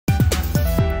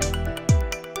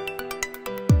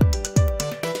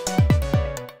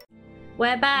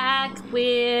We're back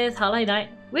with Hollow Knight.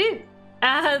 Woo!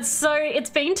 So it's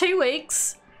been 2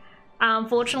 weeks.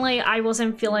 Unfortunately, I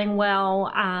wasn't feeling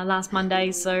well last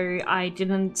Monday, so I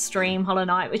didn't stream Hollow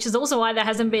Knight, which is also why there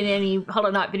hasn't been any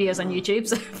Hollow Knight videos on YouTube.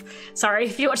 So sorry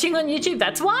if you're watching on YouTube,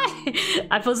 that's why.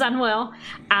 I was unwell.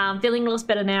 Feeling a lot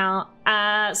better now.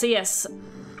 So yes.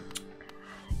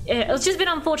 Yeah, it was just a bit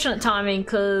unfortunate timing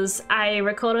because I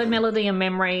recorded Melody and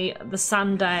Memory the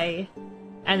Sunday,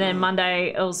 and then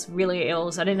Monday I was really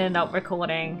ill, so I didn't end up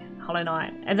recording Hollow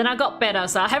Knight. And then I got better,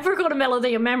 so I have recorded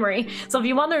Melody and Memory. So if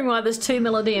you're wondering why there's 2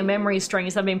 Melody and Memory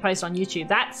streams that have been posted on YouTube,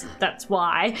 that's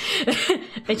why.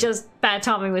 It's just bad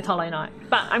timing with Hollow Knight.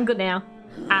 But I'm good now.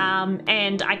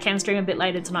 And I can stream a bit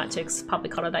later tonight too, because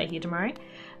public holiday here tomorrow.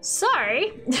 So,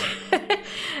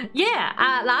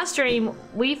 yeah, last stream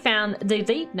we found the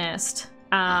Deep Nest,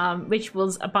 which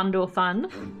was a bundle of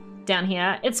fun down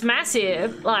here. It's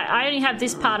massive. Like, I only have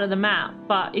this part of the map,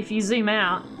 but if you zoom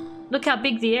out, look how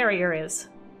big the area is.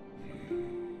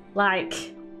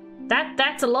 Like,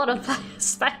 that's a lot of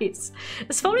space.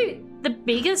 It's probably the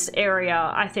biggest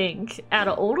area, I think, out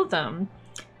of all of them.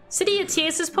 City of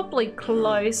Tears is probably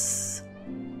close.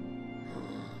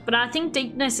 But I think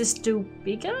Deepness is still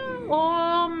bigger,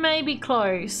 or maybe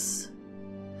close.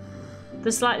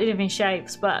 They're slightly different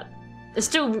shapes, but it's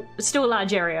still a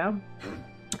large area.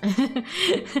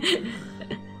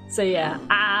 So yeah.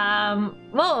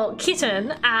 Well,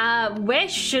 Kitten, where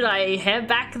should I head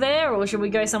back there, or should we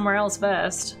go somewhere else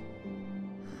first?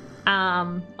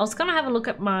 I was gonna have a look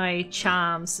at my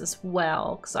charms as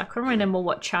well, because I couldn't remember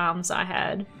what charms I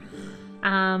had.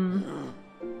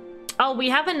 Oh, we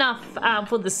have enough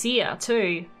for the seer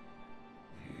too.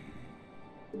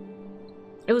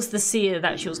 It was the seer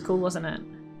that she was cool, wasn't it?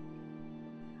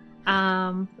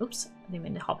 Oops, I didn't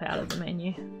mean to hop out of the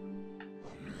menu.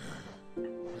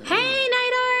 Hey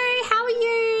Nato, how are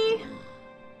you?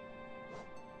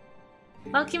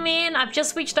 Welcome in. I've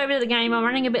just switched over to the game. I'm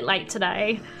running a bit late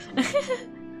today.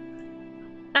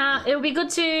 It would be good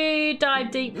to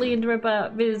dive deeply into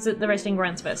visit the resting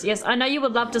grounds first. Yes, I know you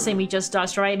would love to see me just dive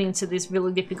straight into this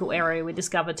really difficult area we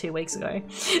discovered 2 weeks ago.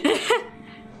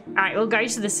 Alright, we'll go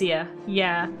to the seer.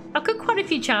 Yeah. I've got quite a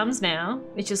few charms now,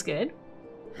 which is good.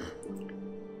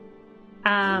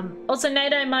 Also,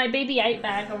 NATO, my BB-8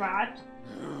 bag arrived.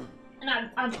 And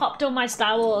I've popped all my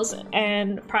Star Wars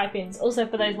and Pride pins. Also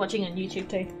for those watching on YouTube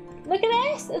too. Look at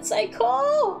this! It's so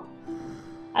cool!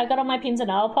 I got all my pins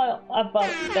and I'll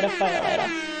get a photo later.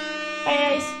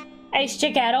 Hey Ace! Ace,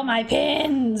 check out all my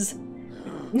pins!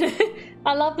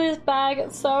 I love this bag,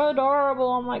 it's so adorable,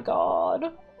 oh my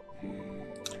god.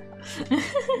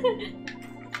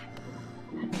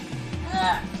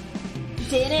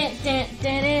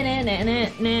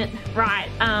 Right,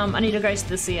 I need to go to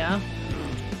the seer.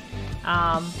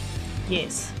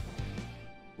 Yes.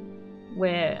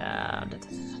 We're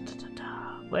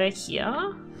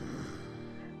here.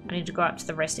 I need to go up to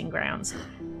the resting grounds.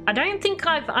 I don't think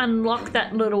I've unlocked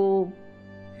that little...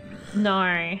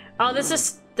 No. Oh, there's a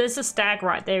stag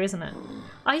right there, isn't it?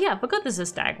 Oh yeah, I forgot there's a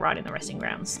stag right in the resting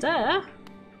grounds. There.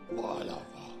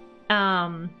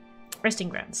 Resting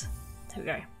grounds. There we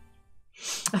go.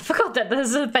 I forgot that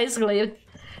there's basically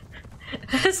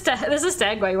there's a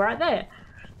stagway right there.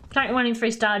 Currently running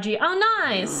through Stardew. Oh,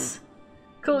 nice.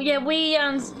 Cool. Yeah,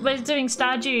 we're doing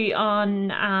Stardew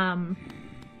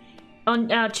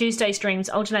on our Tuesday streams,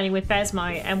 alternating with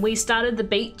Phasmo, and we started the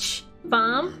beach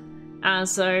farm.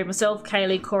 So myself,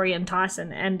 Kaylee, Corey, and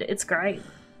Tyson, and it's great.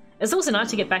 It's also nice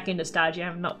to get back into Stardew. I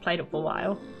have not played it for a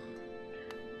while.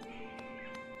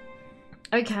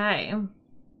 Okay.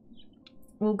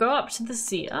 We'll go up to the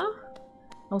seer.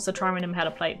 Also try and remember how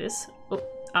to play this. Oh,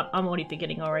 I'm already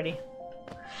forgetting already.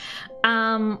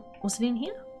 Was it in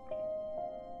here?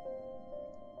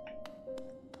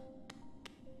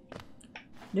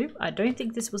 Nope, I don't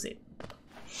think this was it.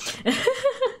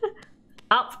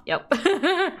 Up, yep.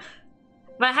 But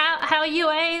how are you,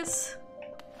 Ace?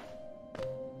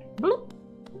 Bloop.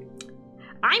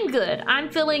 I'm good. I'm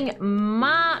feeling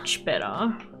much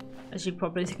better, as you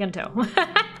probably can tell.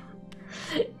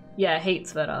 Yeah,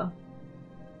 heaps better.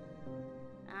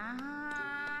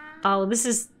 Oh, this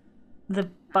is the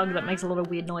bug that makes a lot of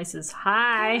weird noises.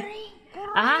 Hi.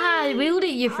 Ah,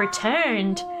 Wildy, you've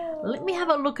returned. Let me have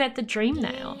a look at the dream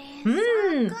now.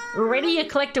 Already you're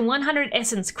collecting 100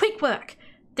 essence. Quick work.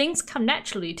 Things come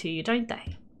naturally to you, don't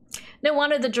they? No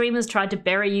wonder the dreamers tried to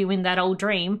bury you in that old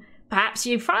dream. Perhaps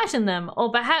you frightened them,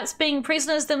 or perhaps being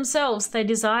prisoners themselves, they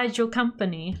desired your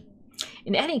company.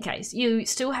 In any case, you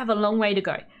still have a long way to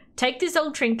go. Take this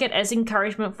old trinket as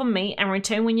encouragement from me and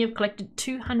return when you've collected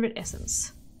 200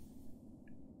 essence.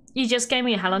 You just gave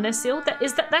me a Helena seal?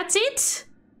 That's it?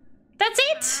 That's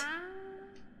it?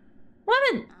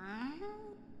 Woman!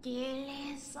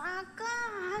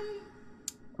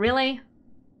 Really?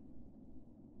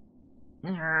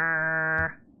 Okay.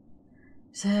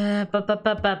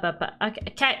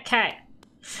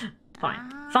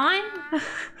 Fine.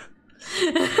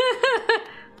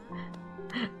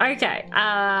 Okay,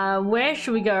 where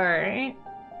should we go?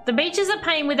 The beaches are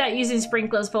paying without using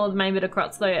sprinklers for the main bit of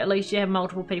crops, though. At least you have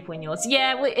multiple people in yours.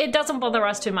 Yeah, it doesn't bother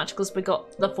us too much because we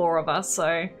got the 4 of us,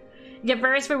 so you get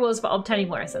various rewards for obtaining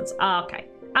more essence. Okay.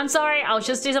 I'm sorry, I was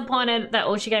just disappointed that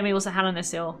all she gave me was a Helena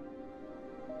seal.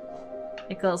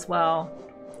 Because, well,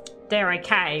 they're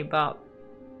okay, but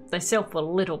they sell for a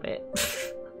little bit.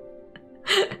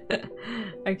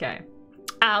 Okay.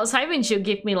 I was hoping she'd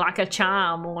give me like a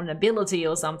charm or an ability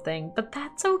or something, but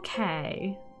that's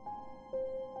okay.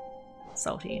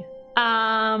 Salty.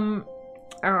 Alright.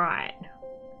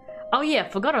 Oh yeah,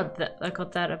 forgot that I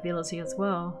got that ability as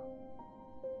well.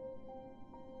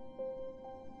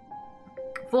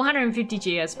 450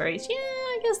 geos for each. Yeah,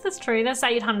 I guess that's true. That's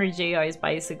 800 geos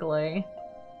basically.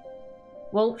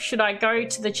 Well, should I go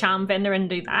to the charm vendor and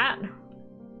do that?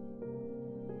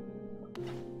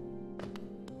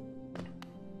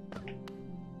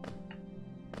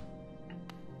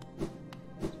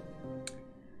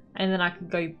 And then I can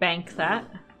go bank that.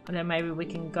 And then maybe we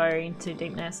can go into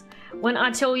deepness. When I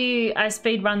tell you I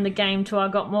speed run the game till I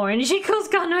got more energy, because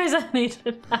God knows I need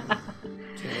it.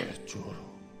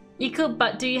 You could,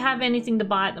 but do you have anything to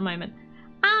buy at the moment?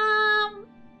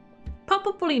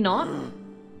 Probably not.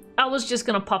 I was just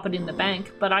gonna pop it in the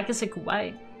bank, but I guess I could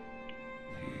wait.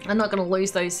 I'm not gonna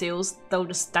lose those seals. They'll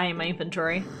just stay in my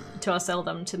inventory until I sell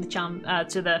them to the charm, not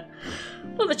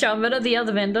the charm vendor, the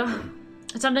other vendor.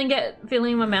 Something get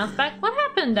feeling in my mouth back. What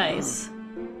happened, Days?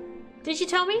 Did you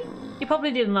tell me? You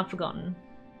probably did and I've forgotten.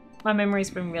 My memory's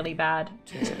been really bad.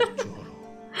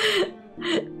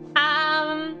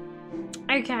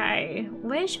 Okay.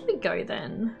 Where should we go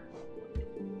then?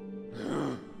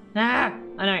 Ah,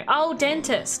 I know. Oh,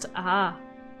 dentist. Ah.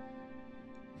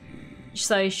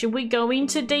 So, should we go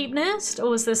into Deep Nest?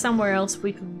 Or is there somewhere else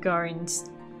we could go in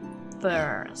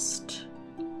first?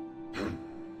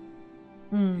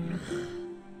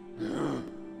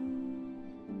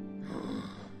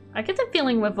 I get the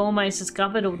feeling we've almost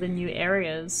discovered all the new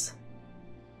areas.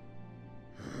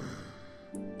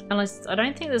 Unless, I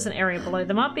don't think there's an area below.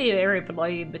 There might be an area below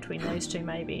you between those two,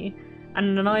 maybe.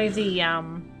 And I know the,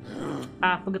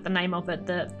 I forget the name of it,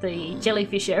 the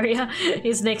jellyfish area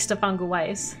is next to Fungal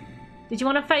Waste. Did you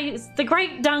want to face the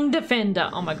Great Dung Defender?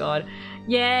 Oh my god.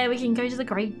 Yeah, we can go to the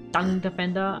Great Dung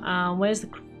Defender. Where's the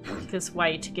quickest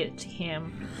way to get to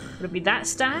him? Would it be that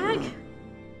stag?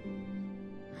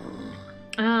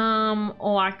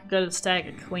 Or I could go to the stag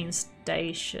at Queen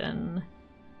Station.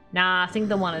 Nah, I think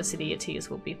the one at City of Tears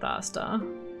will be faster.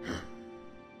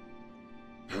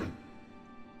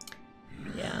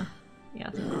 Yeah, I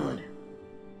think it would.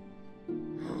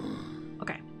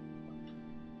 Okay.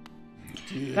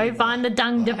 Go find the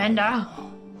Dung Defender.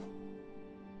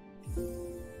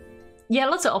 Yeah,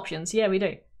 lots of options. Yeah, we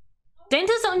do.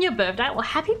 Dentist on your birthday? Well,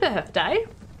 happy birthday.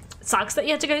 Sucks that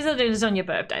you have to go to the dentist on your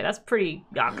birthday. That's pretty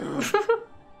yuck.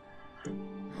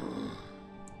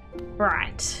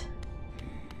 Right.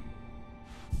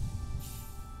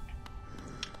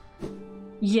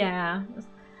 Yeah.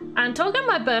 And talking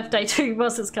about my birthday too,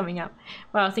 whilst it's coming up.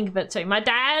 Well, I think of it too. My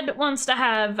dad wants to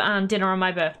have dinner on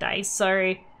my birthday,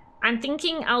 so I'm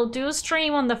thinking I'll do a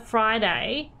stream on the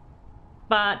Friday,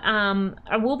 but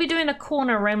I will be doing a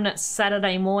corner remnant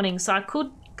Saturday morning, so I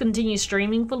could continue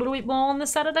streaming for a little bit more on the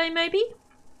Saturday maybe.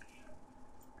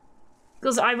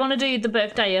 Because I want to do the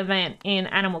birthday event in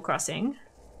Animal Crossing.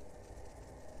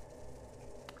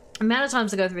 The amount of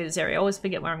times I go through this area, I always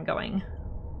forget where I'm going.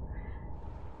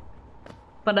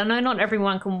 But I know not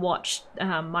everyone can watch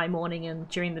my morning and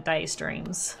during the day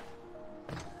streams.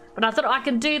 But I thought I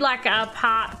could do like a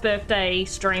part birthday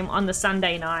stream on the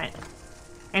Sunday night.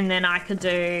 And then I could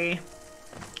do...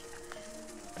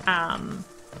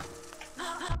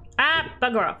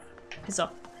 bugger off. Piss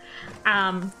off.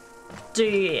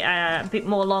 Do a bit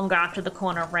more longer after the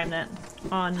corner of Remnant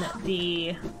on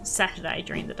the Saturday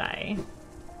during the day.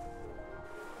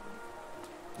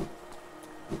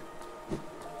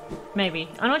 Maybe.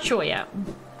 I'm not sure yet.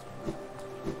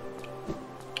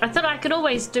 I thought I could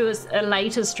always do a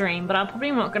later stream, but I'm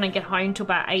probably not going to get home till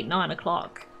about 8, 9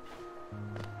 o'clock.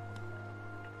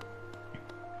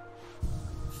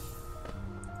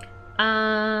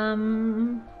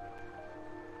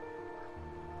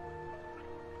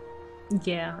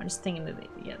 Yeah, I'm just thinking that,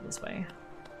 yeah, this way.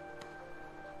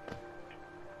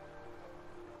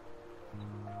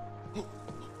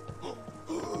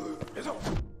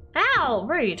 Wow,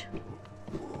 rude.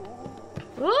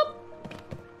 Whoop.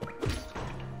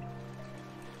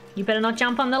 You better not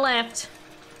jump on the left.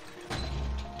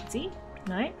 See?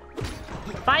 No.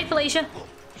 Bye, Felicia.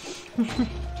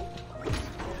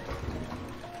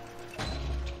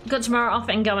 Got tomorrow off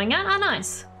and going out. Oh,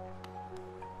 nice.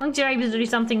 As long as you're able to do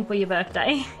something for your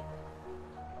birthday.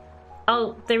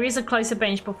 Oh, there is a closer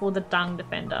bench before the Dung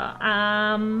Defender.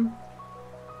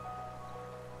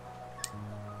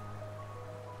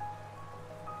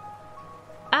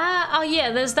 Oh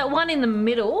yeah, there's that one in the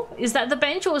middle. Is that the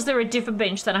bench or is there a different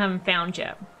bench that I haven't found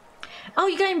yet? Oh,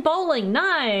 you're going bowling.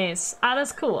 Nice. Ah,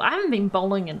 that's cool. I haven't been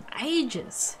bowling in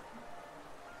ages.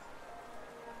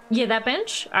 Yeah, that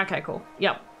bench? Okay, cool.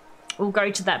 Yep. We'll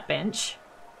go to that bench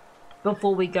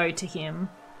before we go to him.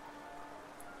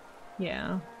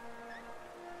 Yeah.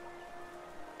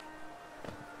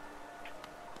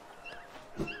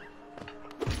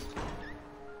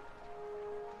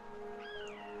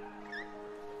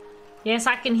 Yes,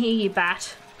 I can hear you,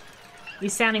 Bat.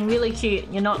 You're sounding really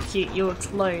cute. You're not cute, you'll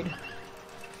explode.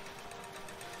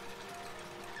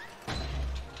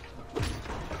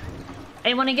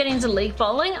 Hey, want to get into league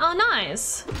bowling? Oh,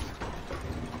 nice.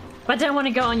 But don't want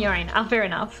to go on your own. Oh, fair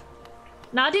enough.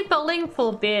 No, I did bowling for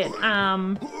a bit.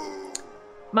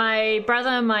 My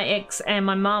brother, my ex, and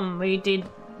my mum, we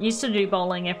used to do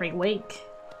bowling every week.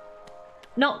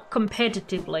 Not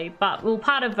competitively, but we were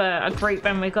part of a group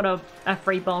and we got a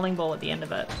free bowling ball at the end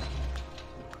of it.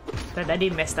 But they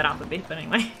did mess that up a bit, but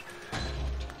anyway.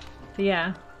 But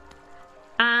yeah.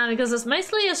 Because it's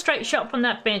mostly a straight shot from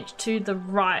that bench to the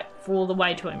right for all the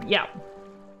way to him. Yep.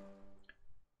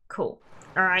 Cool.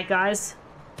 Alright, guys.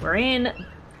 We're in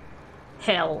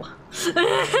hell.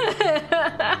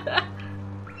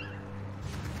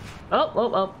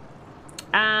 Oh.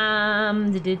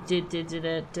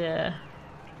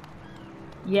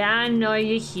 Yeah, I know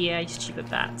you're here, you stupid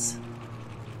bats.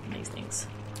 These things.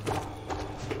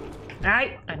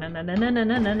 Alright.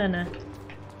 No.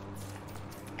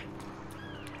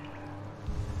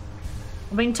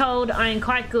 I've been told I am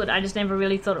quite good, I just never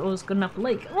really thought it was good enough for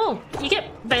league. Well, you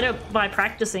get better by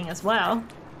practicing as well.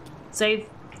 So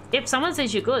if someone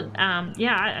says you're good,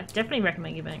 yeah, I definitely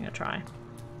recommend giving it a try.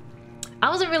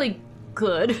 I wasn't really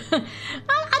good.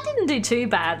 I didn't do too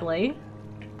badly.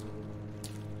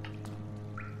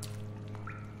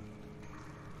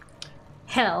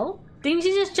 Hell? Didn't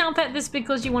you just jump at this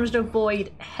because you wanted to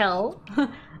avoid hell?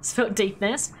 Spelled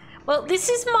deepness. Well, this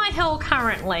is my hell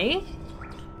currently.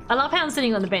 I love how I'm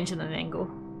sitting on the bench at an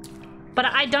angle. But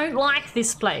I don't like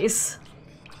this place.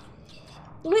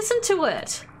 Listen to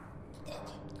it.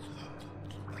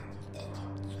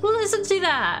 Listen to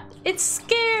that. It's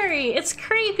scary. It's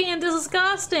creepy and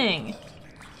disgusting.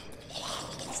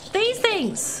 It's these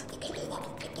things.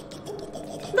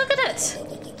 Look at it.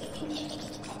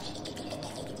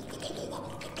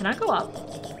 Can I go up?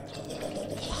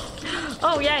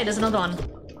 Oh, yay, there's another one.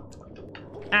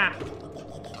 Ah.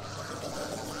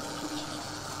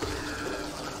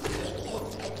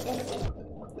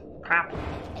 Crap.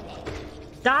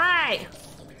 Die!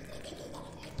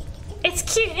 It's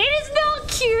cute. It is not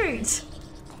cute!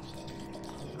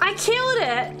 I killed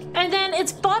it, and then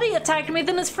its body attacked me,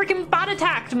 then its freaking butt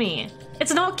attacked me.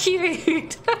 It's not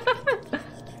cute.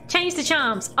 Change the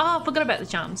charms. Oh, I forgot about the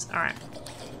charms. Alright.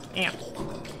 Yeah.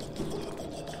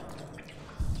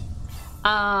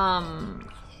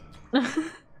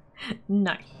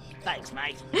 No. Thanks,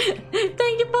 mate.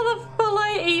 Thank you for the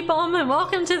follow, E-Bomb, and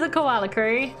welcome to the Koala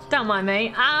Crew. Don't mind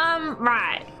me.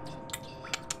 Right.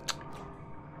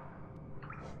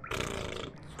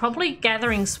 Probably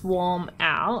gathering Swarm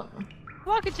out.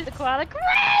 Welcome to the Koala Crew!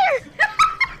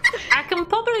 I can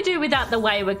probably do without the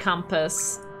wayward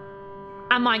compass.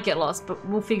 I might get lost, but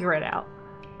we'll figure it out.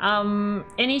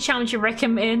 Any charms you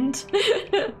recommend?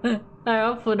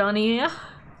 I'll put on here.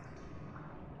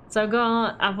 So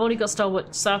I've already got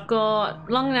Stalwart. So I've got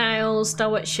Long Nails,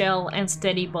 Stalwart Shell, and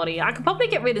Steady Body. I could probably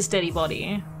get rid of Steady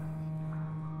Body.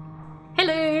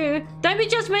 Hello! Don't be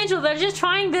judgmental, they're just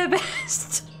trying their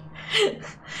best.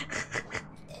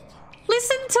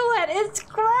 Listen to it, it's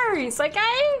gross,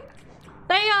 okay?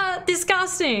 They are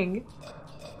disgusting.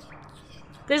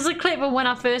 There's a clip of when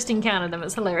I first encountered them,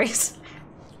 it's hilarious.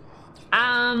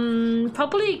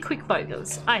 Probably Quick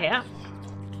Focus. Oh yeah.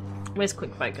 Where's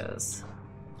Quick Focus?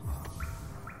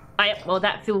 Oh yeah, well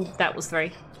that was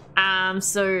 3.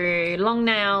 So Long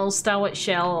Nails, Stalwart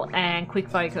Shell, and Quick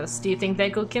Focus. Do you think they're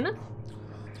good, Kinnan?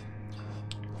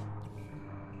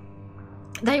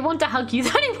 They want to hug you, they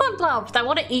don't want love, they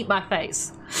want to eat my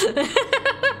face.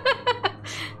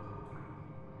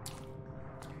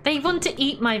 They want to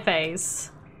eat my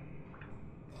face.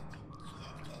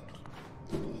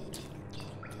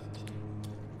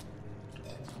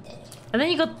 And then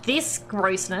you got this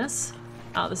grossness.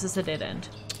 Oh, this is a dead end.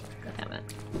 God damn it.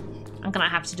 I'm gonna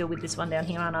have to deal with this one down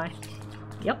here, aren't I?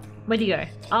 Yep. Where'd you go?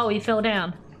 Oh, you fell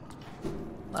down.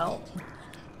 Well.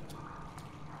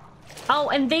 Oh,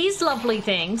 and these lovely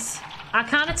things. I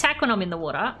can't attack when I'm in the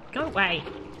water. Go away.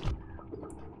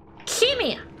 Come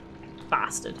here,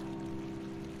 bastard.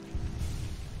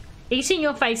 Eating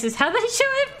your face is how they show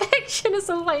affection, is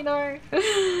all I know.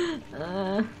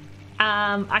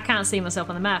 I can't see myself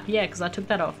on the map. Yeah, because I took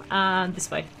that off.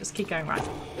 This way. Just keep going right.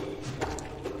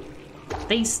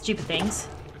 These stupid things.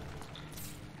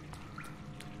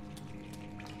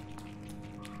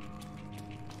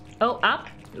 Oh, up.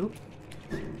 Ooh.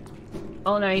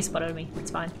 Oh no, he spotted me.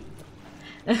 It's fine.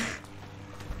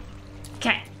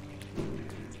 Okay.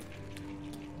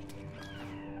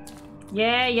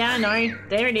 Yeah, I know.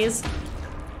 There it is.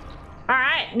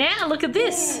 Alright, now look at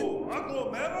this.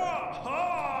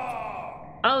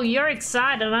 Oh, you're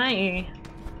excited, aren't you?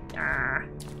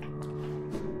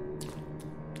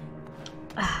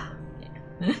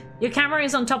 Your camera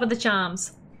is on top of the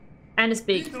charms. And it's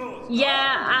big.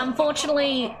 Yeah,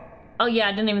 unfortunately... Oh yeah,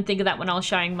 I didn't even think of that when I was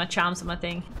showing my charms on my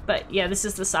thing. But yeah, this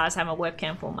is the size I have a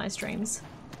webcam for my streams.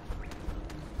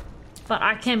 But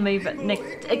I can move it.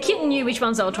 A kitten knew which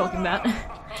ones I was talking about.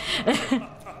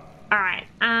 Alright,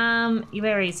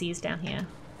 where is he? He's down here.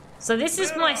 So this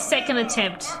is my second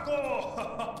attempt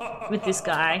with this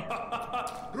guy.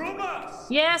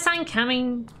 Yes, I'm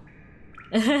coming.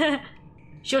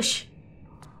 Shush.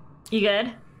 You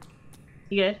good?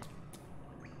 You good?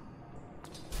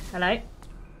 Hello?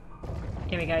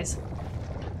 Here he goes.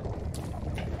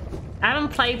 I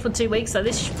haven't played for 2 weeks, so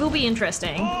this will be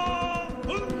interesting.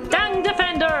 Dung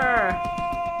Defender!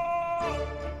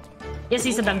 Yes,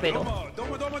 he's a dung beetle.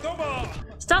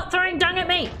 Stop throwing dung at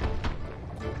me!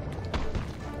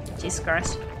 Jesus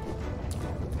Christ.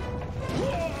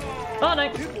 Oh no!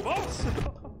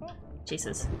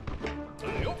 Jesus.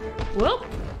 Whoop!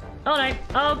 Oh no!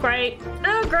 Oh great!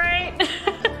 Oh great!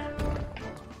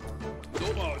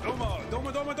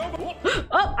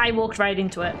 Oh, I walked right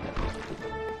into it.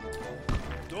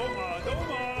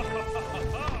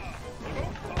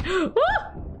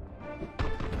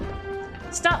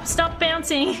 Stop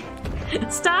bouncing.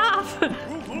 Stop.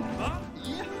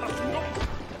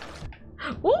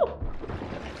 Woo!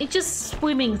 It's just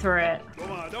swimming through it.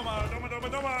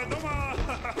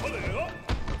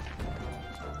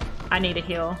 I need a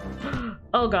heal.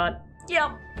 Oh god.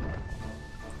 Yep.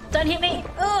 Don't hit me.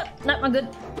 Oh, no, I'm good.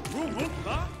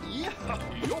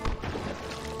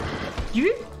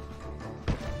 You?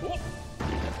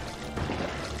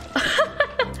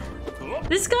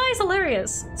 This guy is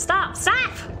hilarious. Stop!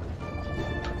 Stop!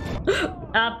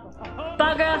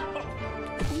 Bugger.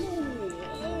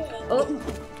 Oh.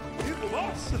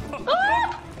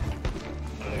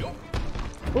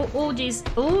 Oh, jeez.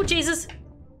 Oh, Jesus.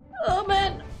 Oh,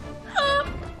 man.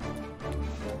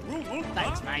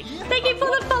 Thanks, mate. Thank you for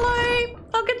the follow.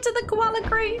 Welcome to the koala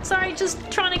crew. Sorry,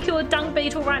 just trying to kill a dung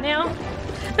beetle right now.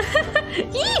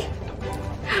 Yeah.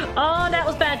 Oh, that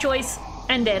was bad choice.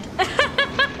 And dead.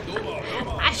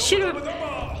 I should have.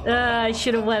 I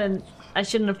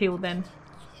shouldn't have healed then.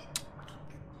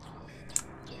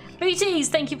 BTs,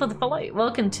 thank you for the follow.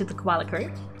 Welcome to the koala crew.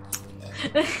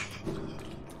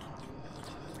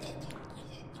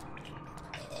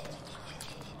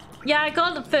 Yeah, I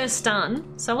got the first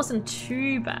stun, so it wasn't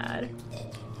too bad.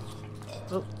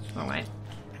 Oh, wrong way.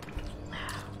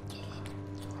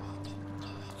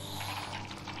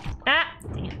 Ah!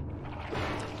 Dang it.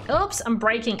 Oops, I'm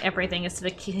breaking everything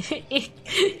instead of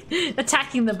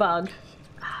attacking the bug.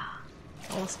 I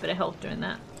lost a bit of health doing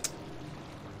that.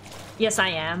 Yes, I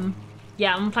am.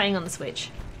 Yeah, I'm playing on the Switch.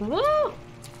 Woo!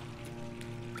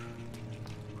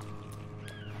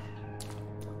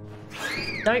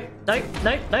 Nope, nope,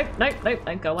 nope, nope, nope, nope,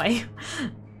 don't go away.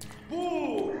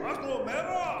 Whoop.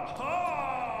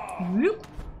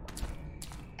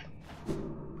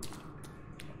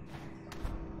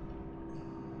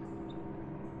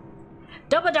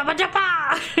 Dubba dubba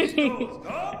dubba!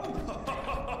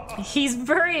 He's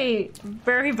very,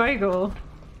 very vocal.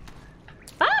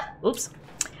 Ah! Oops.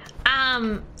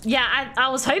 Yeah, I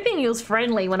was hoping he was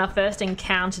friendly when I first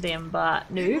encountered him, but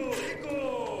nope.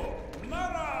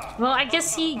 Well, I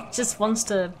guess he just wants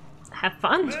to have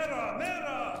fun.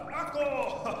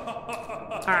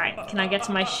 Alright, can I get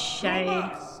to my shade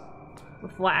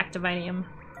before activating him?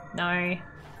 No.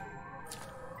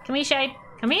 Come here, Shade.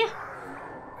 Come here.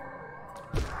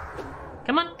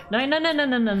 Come on. No, no, no, no,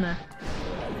 no, no, no.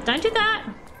 Don't do that.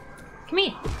 Come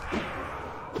here.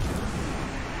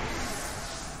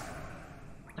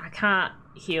 I can't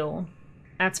heal.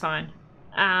 That's fine.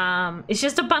 It's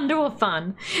just a bundle of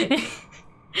fun.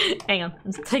 Hang on,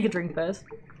 let's take a drink first.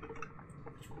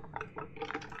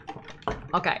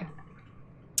 Okay.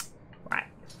 Right.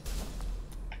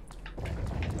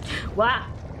 Wow.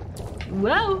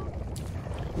 Whoa.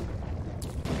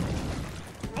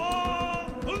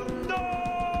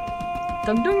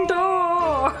 Dun dun dun.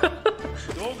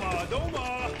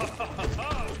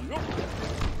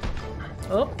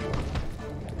 Oh.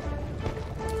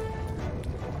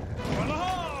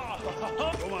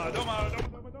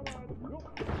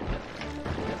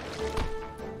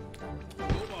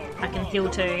 I can heal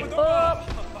too. Oh.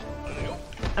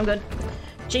 I'm good.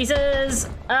 Jesus.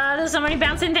 There's so many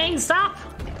bouncing things. Stop.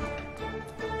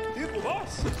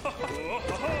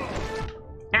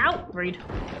 Ow. Rude.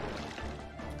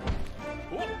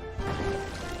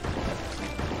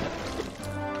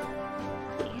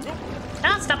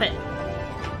 Ah, stop it.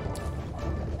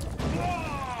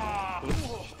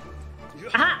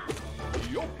 Aha!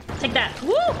 Take that.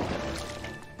 Woo!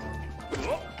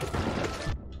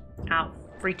 Ow.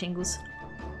 Free tingles.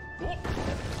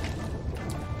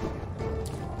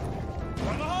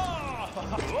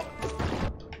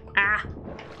 Ah.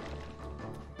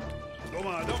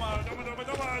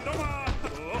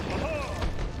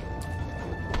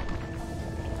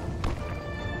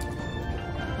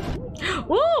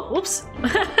 Woo! Oops!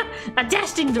 I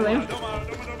dashed into him.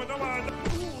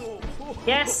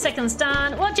 Yes, second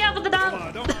stun. Watch out for the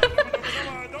dunk!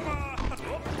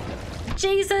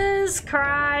 Jesus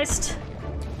Christ!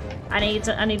 I need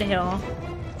to heal.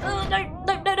 Oh no!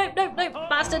 No! No! No! No! No!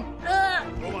 Bastard!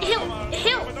 Heal!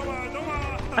 Heal!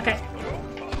 Okay.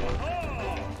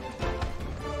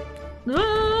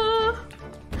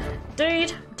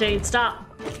 Dude, stop!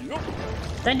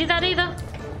 Don't do that either.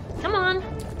 Come on.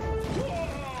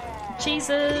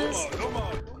 Jesus.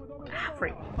 Ah,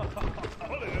 free.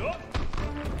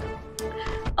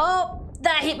 Oh,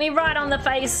 that hit me right on the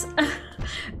face.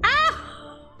 Ah!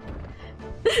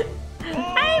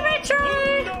 Hey, Retro!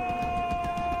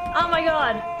 Oh my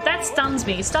god, that stuns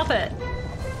me. Stop it.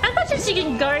 As much as you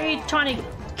can go trying to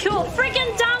kill a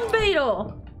freaking dung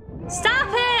beetle. Stop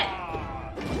it!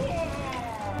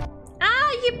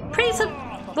 Ah, you piece of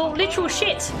literal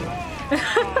shit.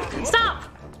 Stop!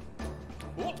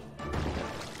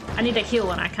 I need to heal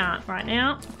and I can't right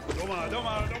now.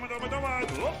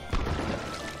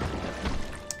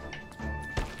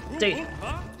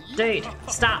 Dude,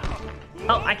 stop.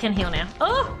 Oh, I can heal now.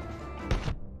 Oh!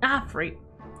 Ah, freak.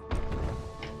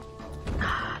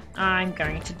 I'm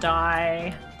going to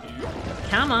die.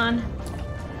 Come on.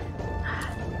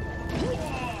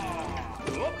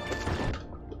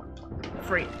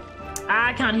 Freak.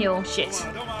 I can't heal. Shit.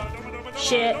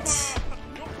 Shit.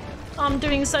 I'm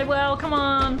doing so well. Come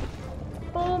on.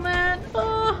 Oh, man.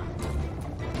 Oh.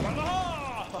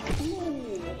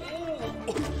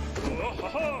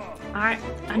 Alright,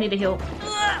 I need to heal.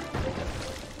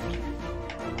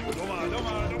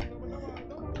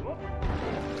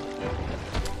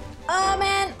 Oh,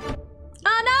 man.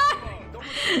 Oh, no.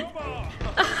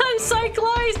 I'm so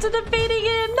close to defeating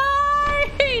him. No.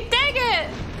 Dang it.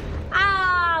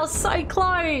 Ah, so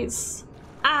close.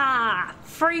 Ah,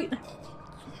 fruit.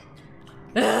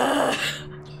 Ugh.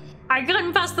 I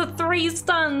couldn't pass the 3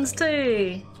 stuns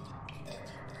too.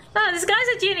 Oh, this guy's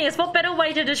a genius. What better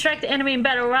way to distract the enemy in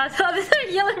battle rather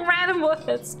than yelling random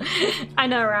words? I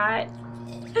know, right?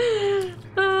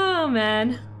 Oh,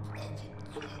 man.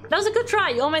 That was a good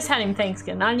try. You almost had him, thanks,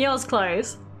 Ken. I knew I was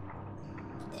close.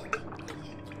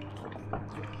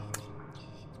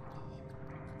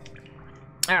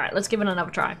 Alright, let's give it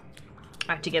another try.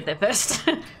 I have to get there first.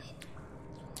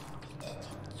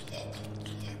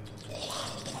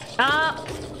 Ah!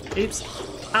 Oops.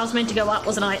 I was meant to go up,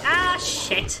 wasn't I? Ah,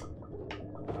 shit!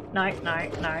 No, no,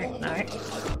 no, no.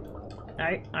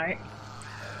 No, no.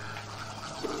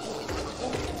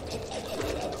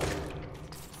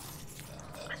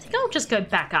 I think I'll just go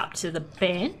back up to the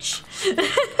bench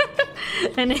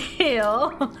and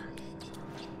heal.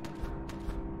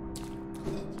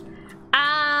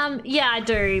 Yeah, I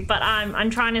do, but I'm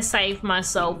trying to save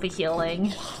myself for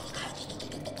healing.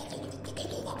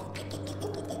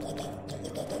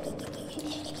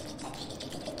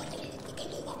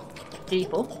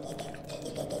 People.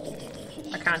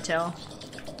 I can't tell.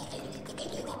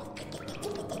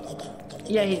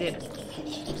 Yeah, he did.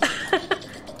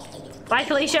 Bye,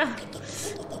 Felicia.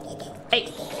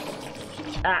 Hey.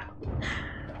 Ah.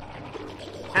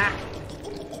 Ah.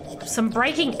 So I'm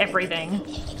breaking everything.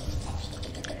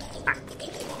 Ah.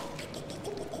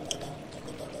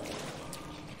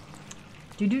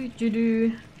 Do.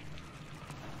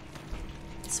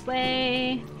 This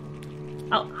way.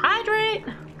 Oh, hydrate.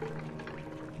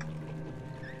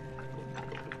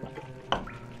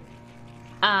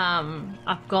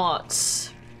 I've got...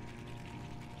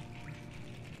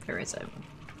 Where is it?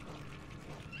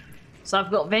 So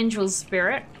I've got Vengeful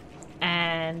Spirit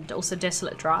and also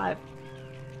Desolate Drive.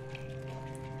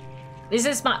 This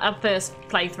is my first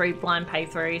playthrough, blind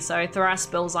playthrough, so if there are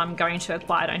spells I'm going to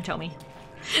acquire, don't tell me.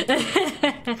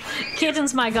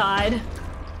 Kitten's my guide.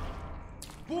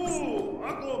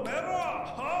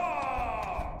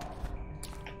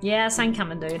 Yes, I'm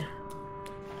coming, dude.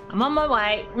 I'm on my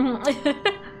way.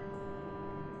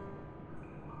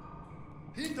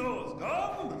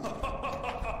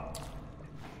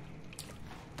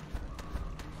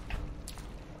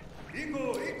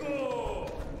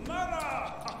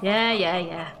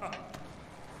 Yeah.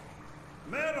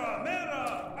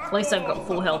 At least I've got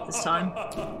full health this time.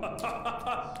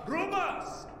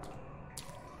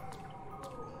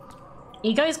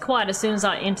 He goes quiet as soon as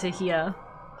I enter here.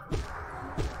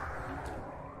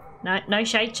 No,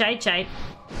 shade.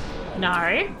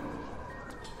 No.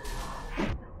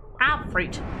 Ah,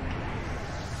 fruit.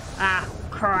 Ah,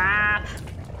 crap.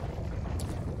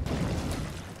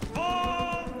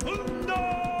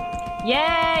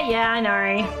 Yeah, I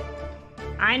know.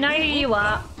 I know who you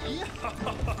are.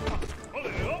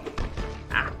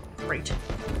 Ah, fruit.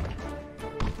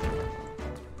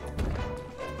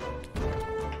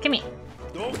 Come here.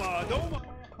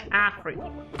 Ah, fruit.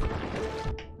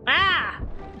 Ah!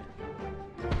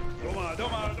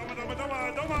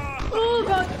 Oh,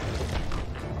 God.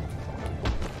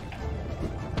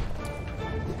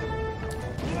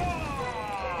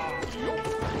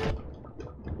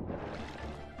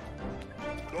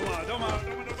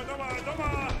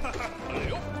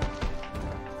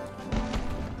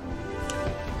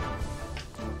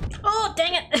 Oh,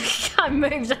 dang it. I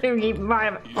moved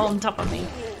right on top of me.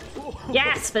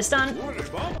 Yes, for stun.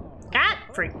 Ah,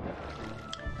 fruit.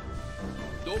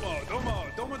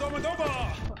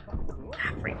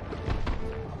 Ah, fruit.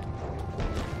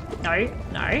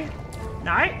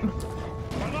 No.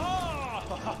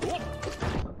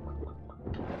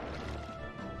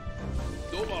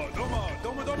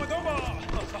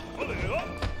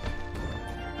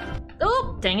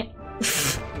 Oh, dang it.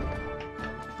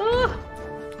 Oh.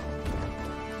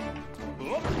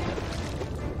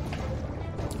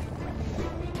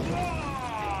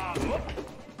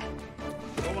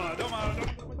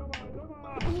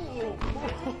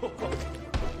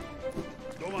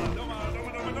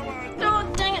 Oh,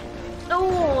 dang it.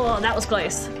 Oh, that was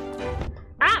close.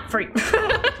 Ah, fruit.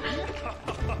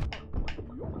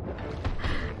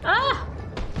 Ah.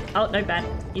 Oh, no bad.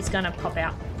 He's gonna pop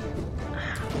out.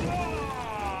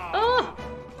 Oh.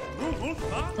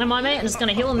 Am I, mate? I'm just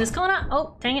gonna heal in this corner.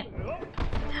 Oh, dang it.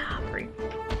 Ah, fruit.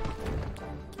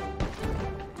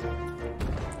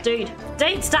 Dude,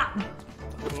 stop.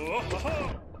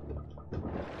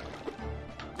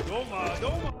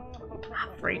 Ah,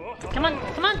 fruit. Come on.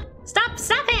 Stop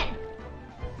it.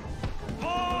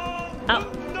 Oh.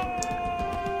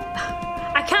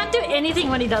 I can't do anything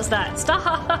when he does that.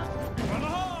 Stop.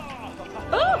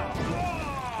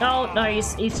 Oh no,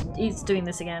 he's doing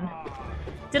this again.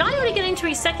 Did I already get into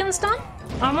his second stun?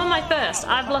 I'm on my first.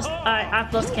 I've lost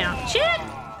count. Shit!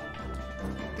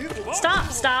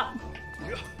 Stop.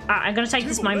 Alright, I'm gonna take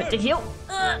this moment to heal.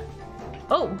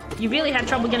 Oh, you really had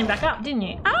trouble getting back up, didn't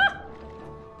you? Ah!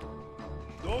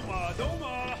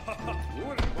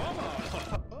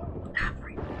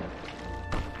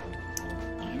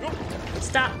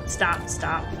 Stop.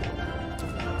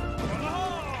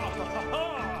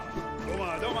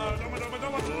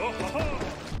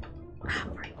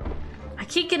 I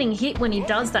keep getting hit when he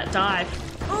does that dive.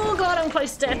 Oh god, I'm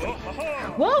close to death.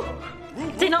 Whoa!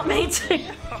 Did not mean to.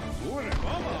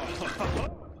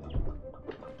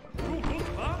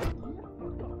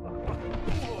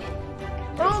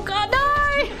 Oh god, no!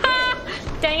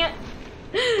 Dang it.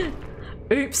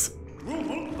 Oops.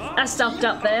 I stuffed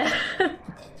up there.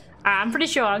 I'm pretty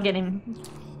sure I'll get him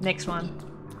next one.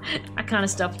 I kind of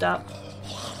stuffed up.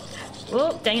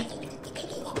 Oh, dang it.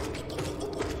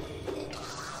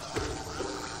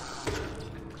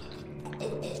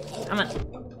 Come on.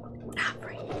 Ah,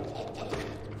 breathe.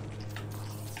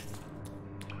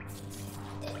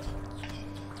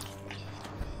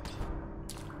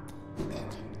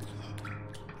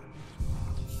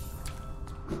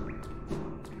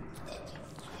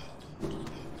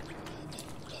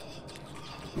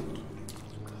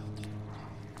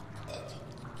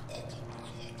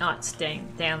 Oh, it's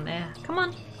staying down there. Come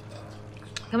on.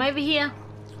 Come over here.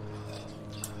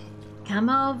 Come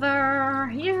over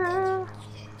here.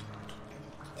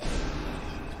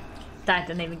 That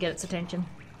didn't even get its attention.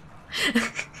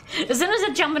 As soon as I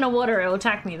jump in the water, it will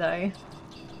attack me though.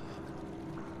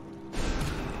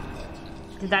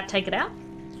 Did that take it out?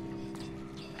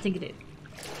 I think it did.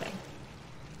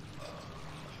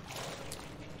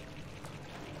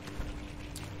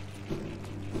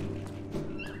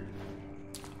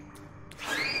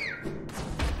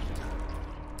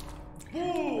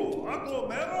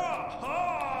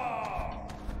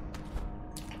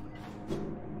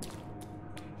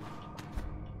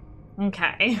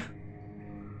 Okay. Okay.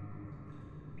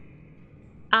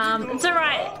 It's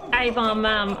alright, A-Bomb.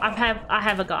 I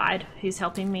have a guide who's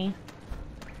helping me.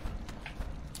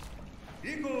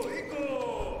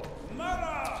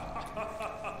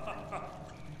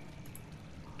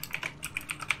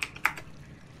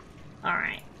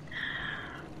 Alright.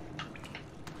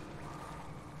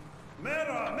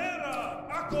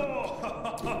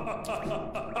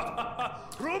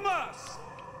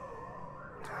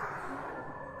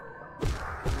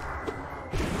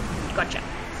 Gotcha.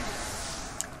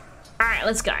 Alright,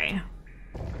 let's go.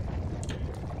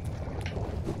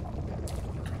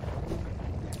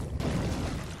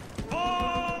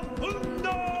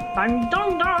 Dun,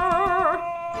 dun, dun.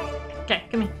 Okay,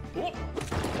 come here.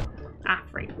 Ah,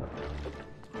 free.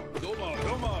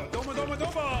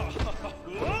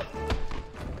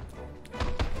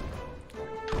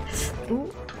 Ooh.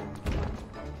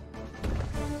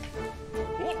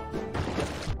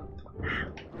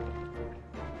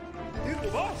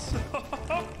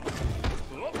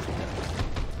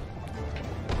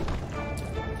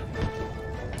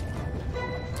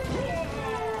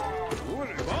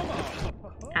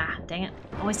 Ah, dang it.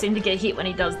 I always seem to get hit when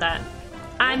he does that.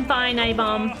 I'm fine,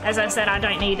 A-Bomb. As I said, I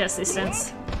don't need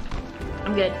assistance.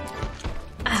 I'm good.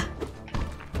 Ah.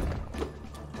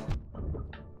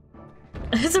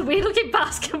 It's a weird looking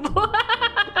basketball.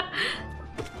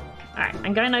 Alright,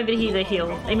 I'm going over here to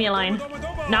heal. Leave me alone.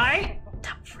 No?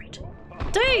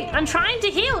 Dude, I'm trying to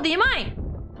heal. Do you mind?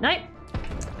 Nope.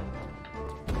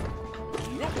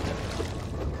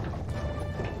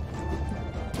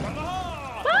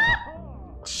 Ah!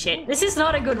 Shit, this is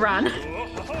not a good run.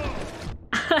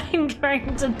 I'm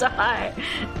going to die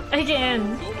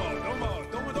again.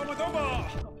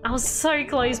 I was so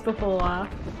close before.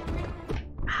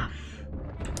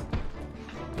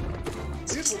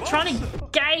 Just trying to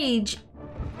gauge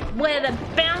where they're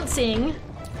bouncing.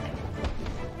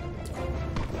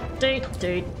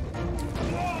 Dude.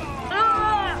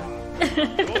 Ah!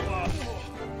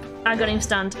 I got him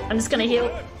stunned. I'm just gonna heal.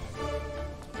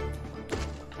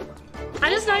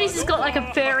 I just noticed he's got like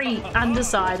a furry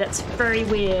underside. That's very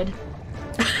weird.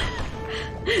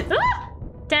 Ah!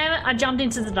 Damn it, I jumped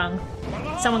into the dung.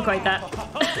 Someone quote that.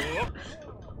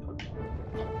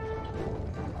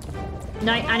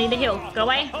 No, I need to heal. Go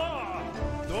away.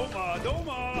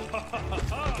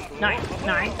 No.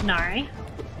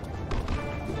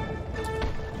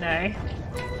 No.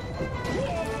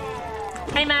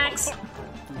 Hey, Max.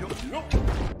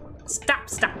 Stop.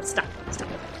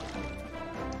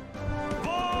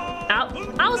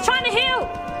 Oh, I was trying to heal.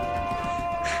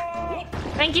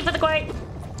 Thank you for the quote.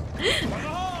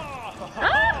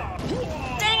 Ah,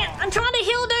 dang it, I'm trying to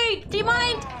heal, dude. Do you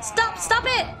mind? Stop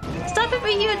it. Stop it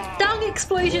with your dung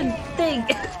explosion thing.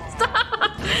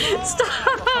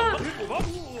 Stop.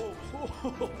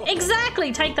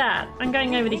 Exactly, take that. I'm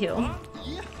going over to heal.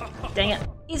 Dang it.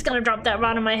 He's gonna drop that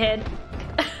right on my head.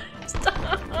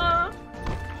 Stop.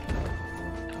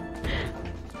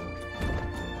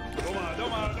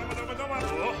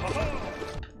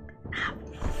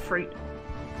 Fruit.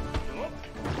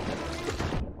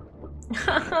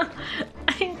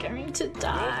 I'm going to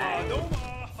die.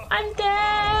 I'm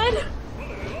dead.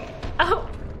 Oh,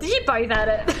 did you both at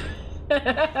it?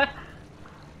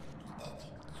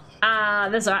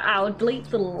 That's alright. I'll delete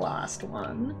the last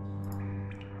one.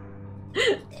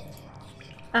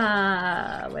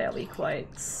 Where are we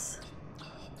quotes?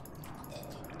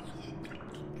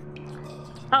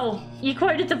 Oh, you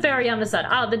quoted the very underside.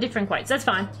 Oh, the different quotes. That's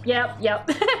fine. Yep.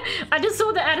 I just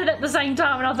saw that added at the same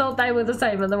time and I thought they were the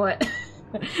same and they weren't.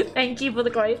 Thank you for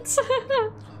the quotes.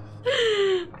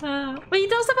 But he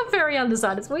does have a very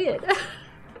underside. It's weird.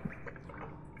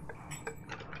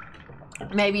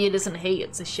 Maybe it isn't he,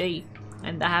 it's a she.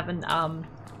 And they haven't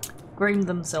groomed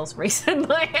themselves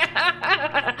recently.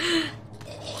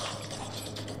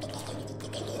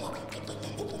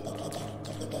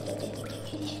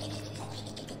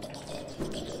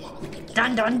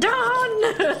 Dun dun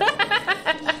dun!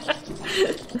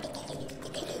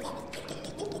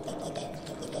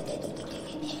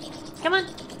 Come on!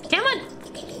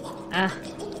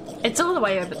 It's all the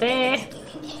way over there.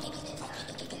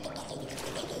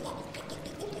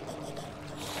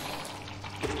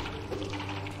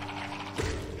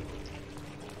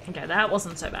 Okay, that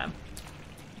wasn't so bad.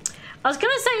 I was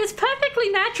gonna say it's perfectly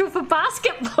natural for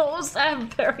basketballs to have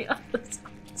very other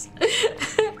sides.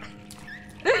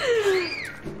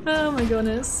 Oh my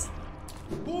goodness.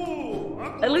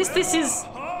 At least this is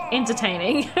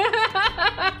entertaining.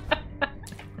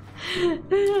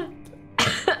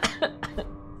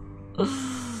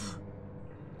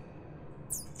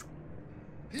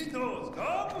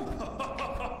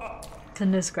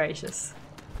 Goodness gracious.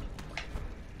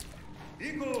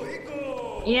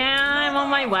 Yeah, I'm on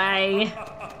my way.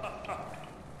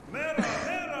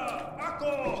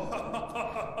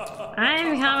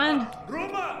 I'm coming.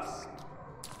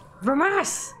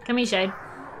 Rumas! Come here, Shade.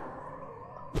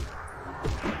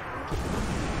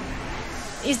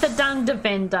 He's the Dung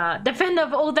Defender. Defender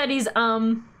of all that is,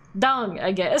 dung,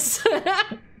 I guess.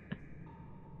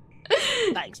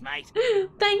 Thanks, mate.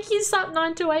 Thank you,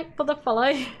 Sup928, for the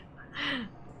follow.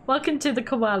 Welcome to the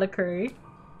Koala crew.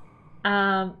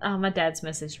 Oh, my dad's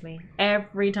messaged me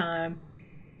every time.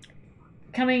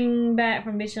 Coming back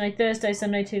from missionary Thursday,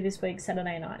 Sunday too this week,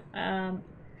 Saturday night.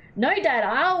 No, Dad,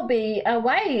 I'll be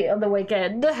away on the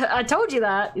weekend. I told you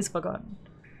that. He's forgotten.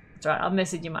 That's right, I'll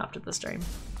message him after the stream.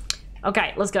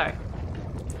 Okay, let's go.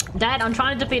 Dad, I'm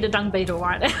trying to defeat a dung beetle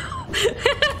right now.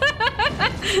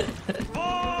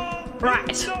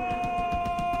 Right.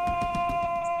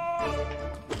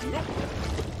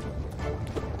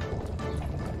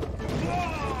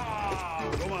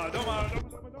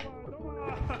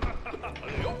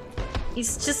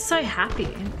 He's just so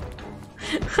happy.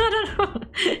 I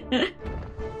don't know.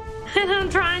 And I'm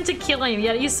trying to kill him,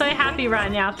 yet he's so happy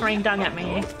right now throwing dung at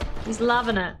me. He's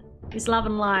loving it. He's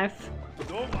loving life.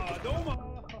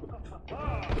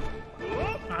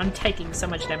 I'm taking so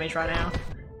much damage right now.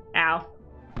 Ow.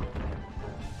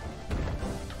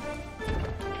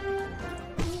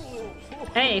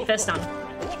 Hey, first stun.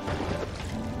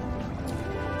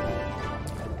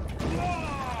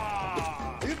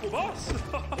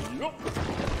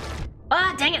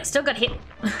 Ah, dang it, still got hit.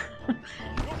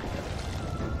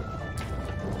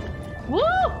 Woo!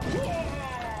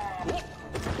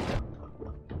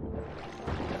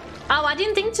 Oh, I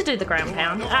didn't think to do the ground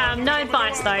pound. No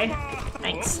advice though.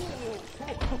 Thanks.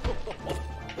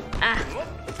 Ah.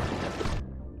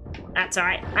 That's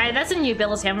alright. That's a new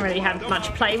ability I haven't really had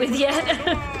much play with yet.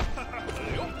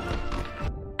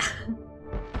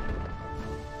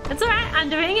 It's alright, I'm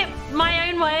doing it my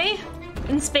own way.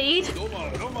 In speed.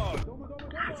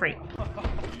 Ah, freak.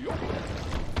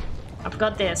 I've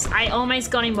got this. I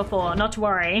almost got him before, not to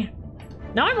worry.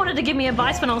 No one wanted to give me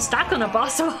advice when I was stuck on a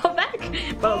boss a while back.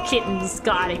 Well, Kitten's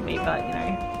guiding me, but you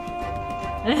know.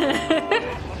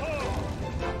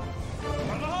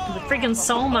 The friggin'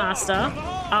 Soul Master.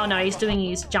 Oh no, he's doing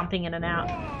his jumping in and out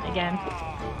again.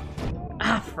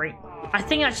 Ah, freak. I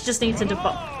think I just need to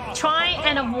try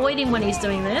and avoid him when he's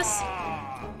doing this.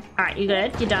 Alright, you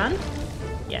good? You done?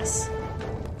 Yes.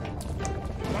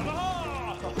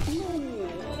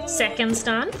 Second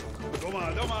stun.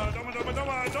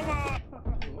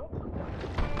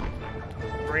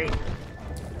 Great.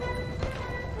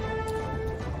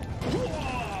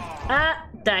 Ah,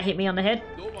 that hit me on the head.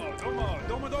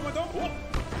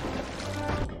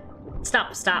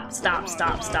 Stop, stop, stop,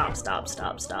 stop, stop, stop,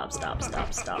 stop, stop, stop,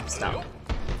 stop, stop, stop.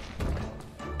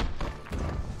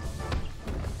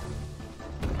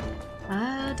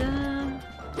 Adam.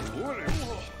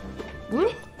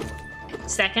 Whoop.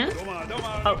 Second.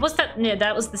 Oh, what's that? Yeah,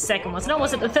 that was the second one. No,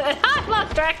 was it the third? I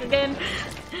lost track again.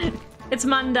 It's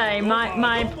Monday.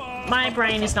 My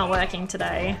brain is not working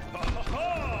today.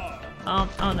 Oh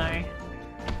no.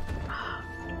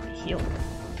 Heal.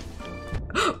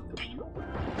 Dang.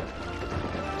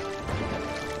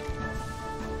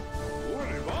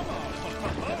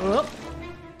 Whoop.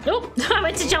 Nope. I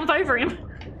went to jump over him.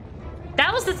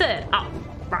 That was the third. Oh,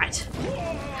 right.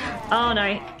 Oh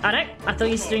no. I thought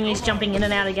he was doing this jumping in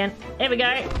and out again. There we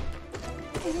go.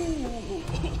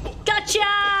 Gotcha!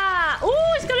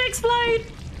 Ooh, it's gonna explode.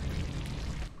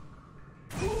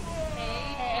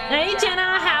 Hey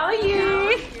Jenna, how are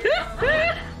you?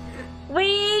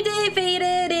 We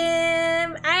defeated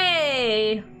him.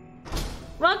 Hey.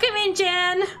 Welcome in,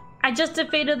 Jen. I just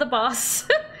defeated the boss.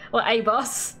 Or a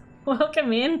boss.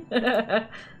 Welcome in. It's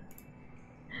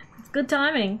good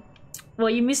timing. Well,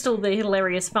 you missed all the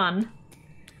hilarious fun.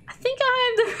 I think I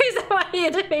am the reason why you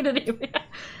defeated him.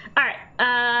 Alright,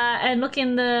 and look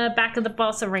in the back of the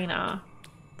boss arena.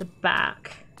 The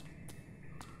back.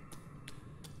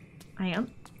 Hang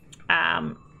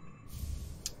on.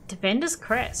 Defender's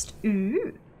Crest.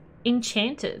 Ooh.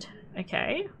 Enchanted.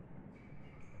 Okay.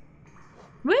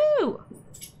 Woo!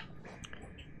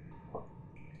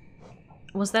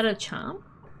 Was that a charm?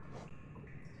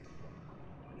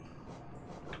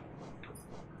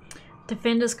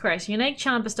 Defender's Crest. Unique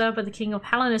charm bestowed by the King of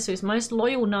Halanissu's most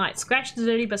loyal knight. Scratched and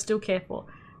dirty but still cared for.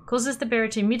 Causes the bearer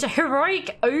to emit a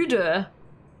heroic odor.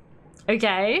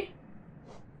 Okay.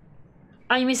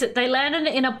 Oh, you missed it. They landed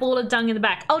in a ball of dung in the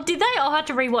back. Oh, did they? I'll have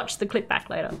to rewatch the clip back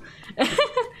later.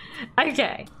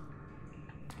 Okay.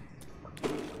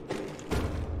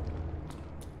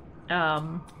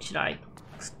 Should I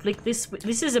flick this?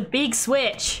 This is a big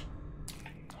switch.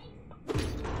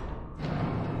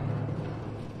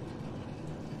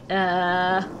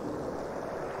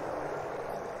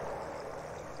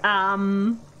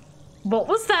 What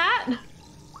was that?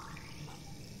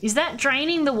 Is that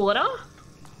draining the water?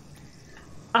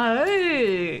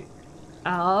 Oh.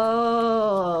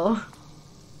 Oh.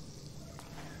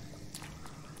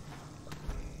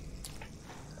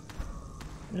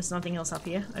 There's nothing else up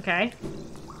here. Okay.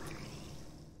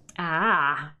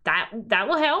 Ah, that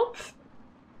will help.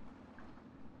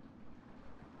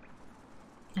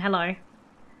 Hello.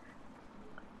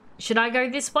 Should I go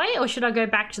this way or should I go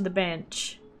back to the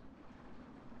bench?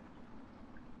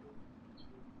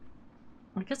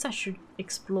 I guess I should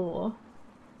explore.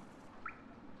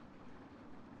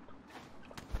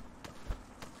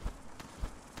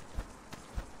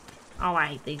 Oh, I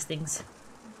hate these things.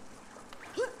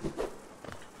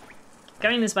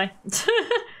 Going this way.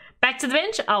 Back to the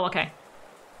bench? Oh, okay.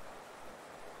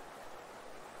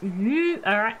 Ooh,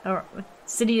 alright, alright.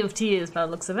 City of Tears by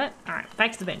the looks of it. Alright,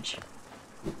 back to the bench.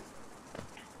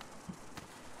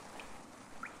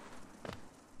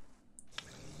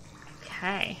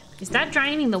 Okay. Is that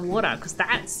draining the water? Because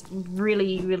that's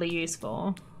really, really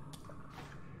useful.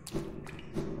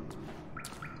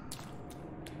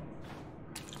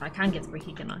 I can't get through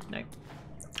here, can I? No.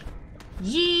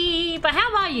 Yee! But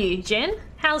how are you, Jen?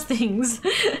 How's things?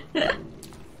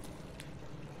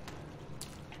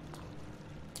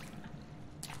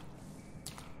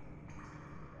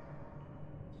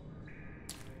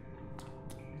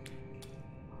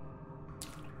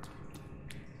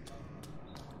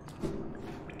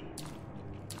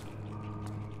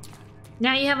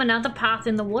 Now you have another path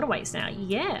in the waterways now.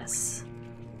 Yes.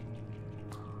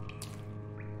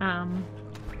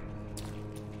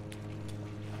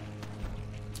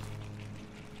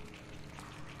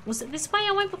 Was it this way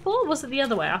I went before or was it the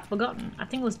other way? I've forgotten. I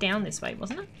think it was down this way,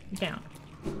 wasn't it? Down.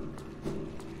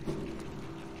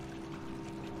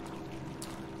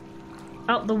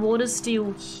 Oh, the water's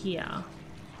still here.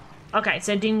 Okay,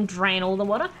 so it didn't drain all the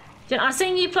water. I've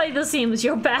seen you play The Sims,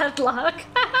 you're bad luck.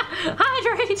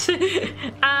 Hydrate!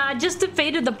 Just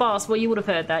defeated the boss. Well, you would have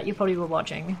heard that. You probably were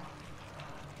watching.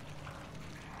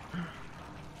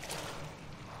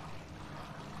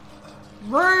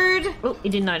 Rude! Oh, he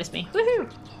didn't notice me. Woohoo!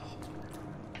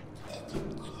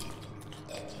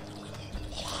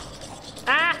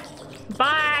 Ah!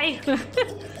 Bye!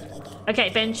 Okay,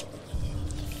 bench.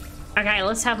 Okay,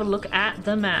 let's have a look at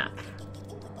the map.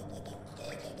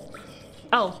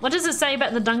 Oh, what does it say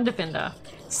about the Dung Defender?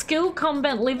 Skilled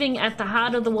combat living at the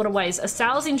heart of the waterways.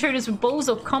 Assails intruders with balls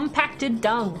of compacted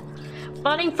dung.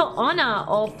 Fighting for honor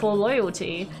or for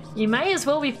loyalty. You may as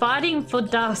well be fighting for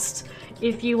dust.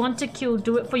 If you want to kill,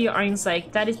 do it for your own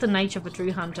sake. That is the nature of a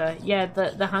true hunter. Yeah,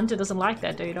 the hunter doesn't like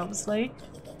that dude, obviously.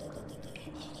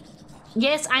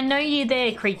 Yes, I know you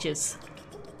there, creatures.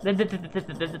 Okay,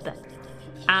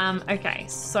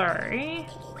 so...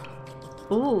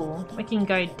 Ooh, we can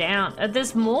go down.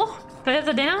 There's more?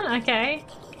 Further down? Okay.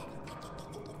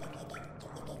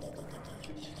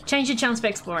 Change your chance for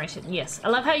exploration. Yes. I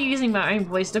love how you're using my own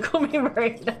voice to call me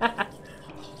rude.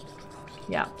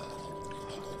 Yeah.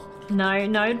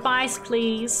 No advice,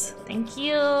 please. Thank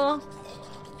you.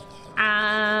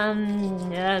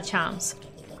 Yeah, charms.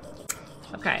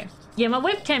 Okay. Yeah, my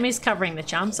webcam is covering the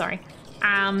charm, sorry.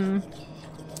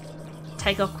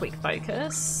 Take off quick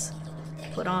focus.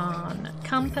 Put on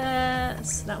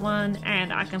compass, that one,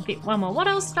 and I can fit one more. What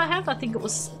else did I have? I think it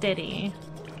was steady.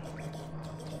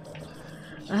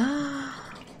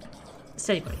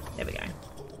 Steady body, there we go.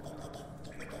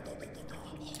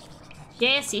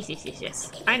 Yes.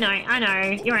 I know.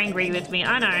 You're angry with me,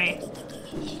 I know.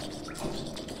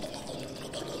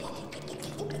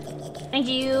 Thank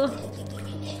you.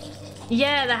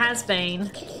 Yeah, there has been.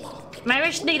 Maybe I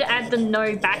should need to add the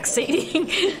no backseating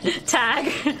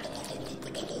tag.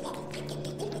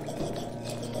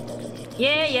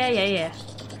 Yeah.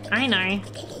 I know.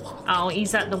 Oh,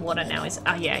 he's at the water now.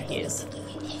 Oh, yeah, he is.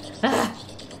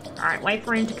 Alright, wait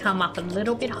for him to come up a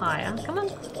little bit higher. Come on.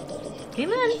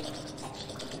 Come on.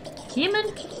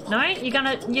 No,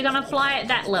 you're gonna fly at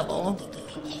that level.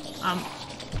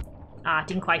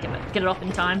 Didn't quite get it off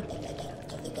in time.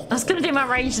 I was gonna do my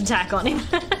ranged attack on him.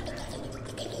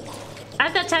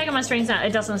 Add that tag on my stream sound.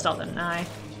 It doesn't stop it, no.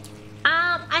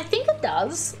 I think it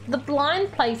does. The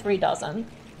blind playthrough doesn't.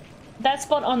 That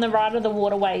spot on the right of the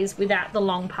waterways without the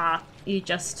long path, you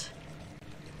just...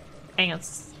 Hang on.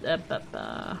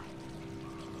 The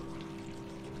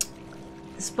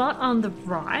spot on the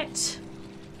right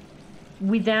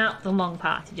without the long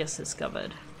path you just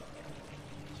discovered.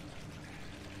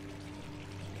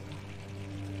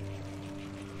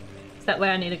 Is that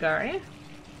where I need to go?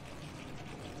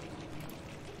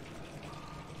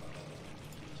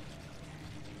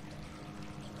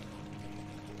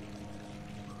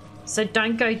 So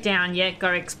don't go down yet,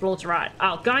 go explore to right.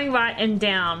 Oh, going right and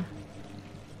down.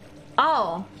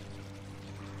 Oh.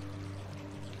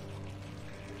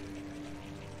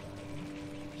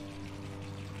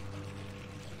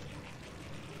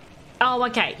 Oh,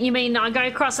 okay. You mean I go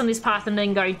across on this path and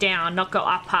then go down, not go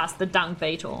up past the dung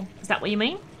beetle. Is that what you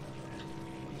mean?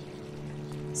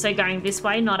 So going this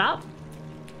way, not up?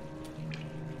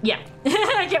 Yeah.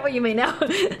 I get what you mean now.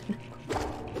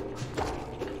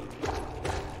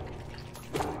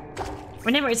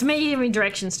 Remember, it's me giving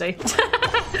directions too.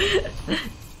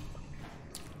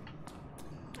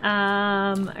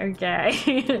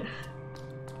 Okay.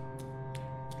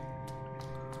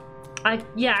 I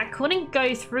couldn't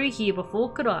go through here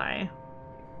before, could I?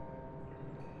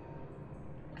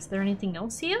 Is there anything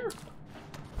else here?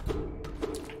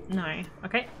 No.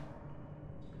 Okay.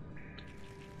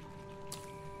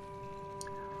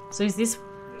 So is this...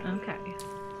 Okay.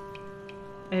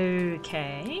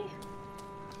 Okay.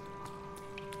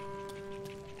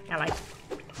 Hello.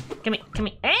 Come here, come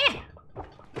here. Eh!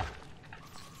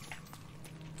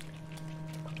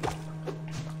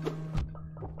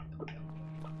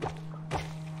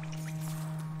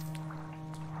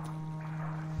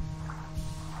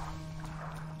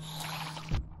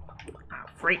 Oh,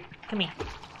 freak. Come here.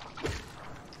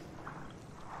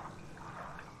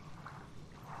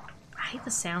 I hate the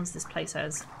sounds this place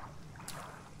has.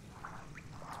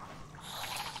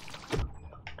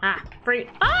 Ah, fruit.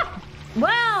 Ah!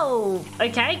 Well,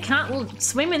 okay, can't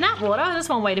swim in that water. That's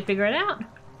one way to figure it out.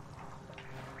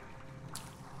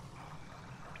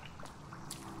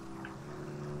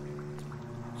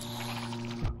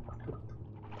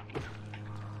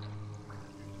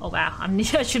 Oh wow,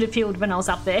 I should have healed when I was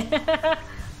up there.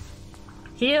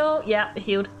 Heal, yeah,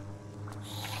 healed.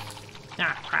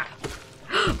 Ah, crap.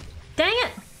 Dang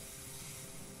it!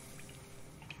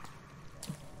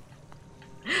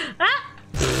 Ah!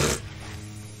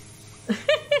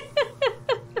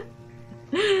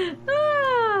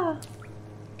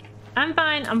 I'm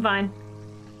fine, I'm fine.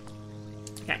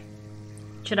 Okay.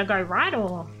 Should I go right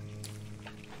or?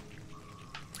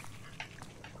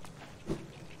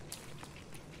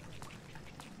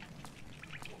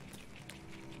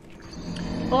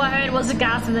 All I heard was a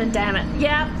gasp and then damn it.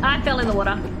 Yeah, I fell in the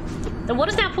water. The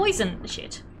water's now poison.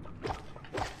 Shit.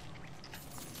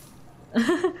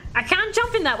 I can't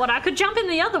jump in that water. I could jump in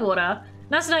the other water.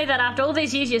 Nice to know that after all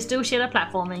these years you're still shit at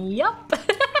platforming. Yup.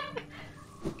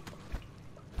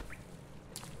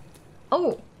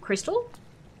 Oh, crystal?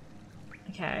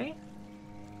 Okay.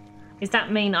 Does that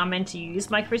mean I'm meant to use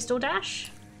my crystal dash?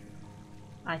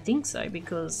 I think so,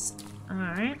 because...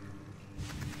 Alright.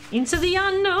 Into the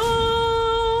unknown!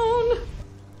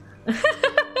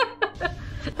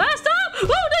 Ah, stop! Oh,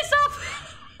 no, stop!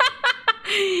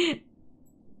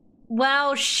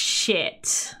 Well,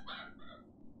 shit.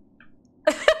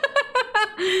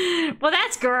 Well,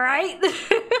 that's great.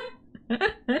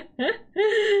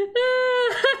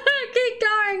 Keep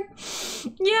going.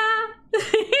 Yeah.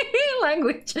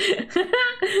 Language.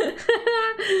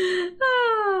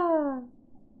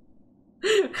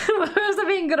 Whereas I'm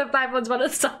being good at platforms when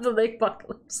it starts of the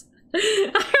apocalypse. I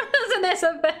was an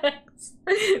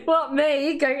SFX. What,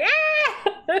 me? Going,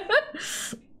 ah!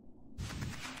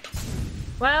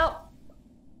 Well.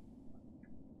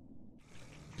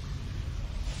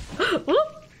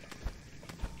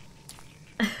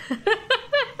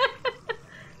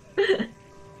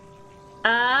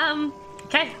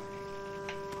 Okay.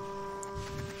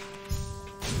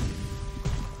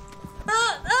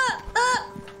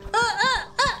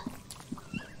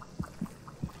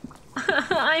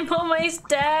 I'm almost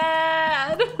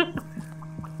dead.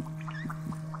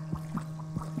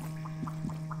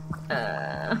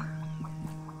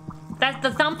 That's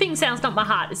the thumping sound's not my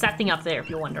heart. It's that thing up there, if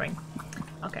you're wondering.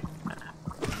 Okay.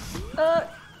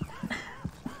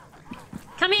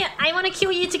 Come here. I want to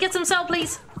kill you to get some soul,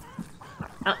 please.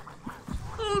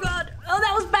 Oh god. Oh,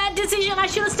 that was a bad decision. I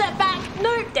should have stepped back.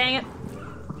 No, dang it.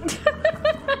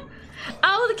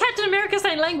 Oh, the Captain America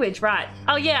saying language, right.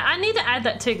 Oh yeah, I need to add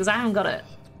that too because I haven't got it.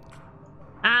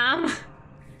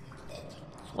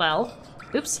 Well,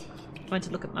 Oops. I went to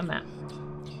look at my map.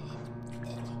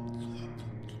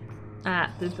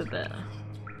 Ah,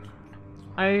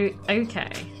 oh,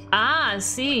 okay. Ah, I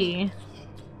see.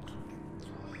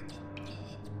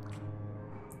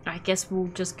 I guess we'll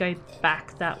just go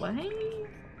back that way.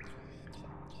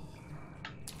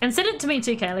 And send it to me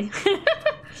too, Kaylee.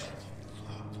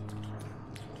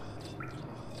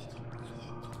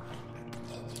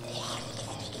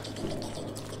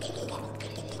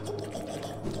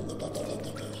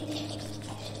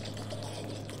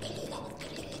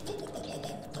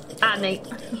 Ah, neat.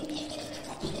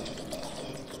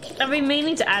 I've been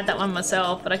meaning to add that one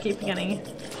myself, but I keep forgetting.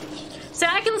 So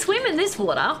I can swim in this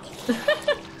water.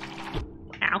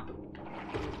 Ow.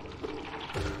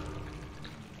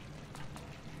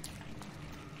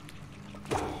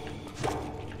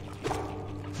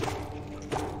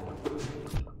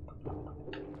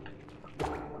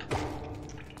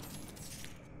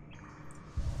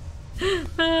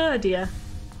 Oh dear.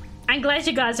 I'm glad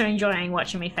you guys are enjoying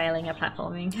watching me failing at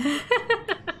platforming.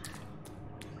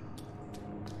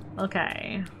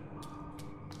 Okay.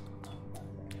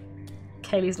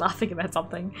 Kaylee's laughing about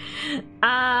something.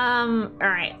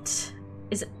 Alright.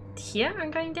 Is it here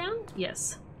I'm going down?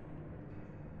 Yes.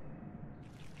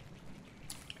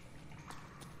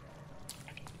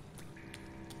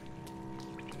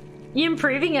 You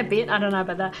improving a bit? I don't know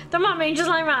about that. Don't mind me just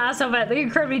laying my ass off at the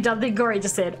incredibly dumb thing Gory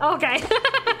just said. Okay.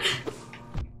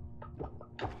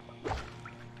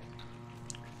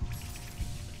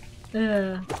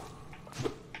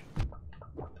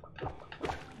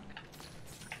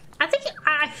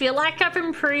 I feel like I've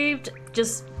improved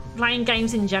just playing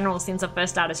games in general since I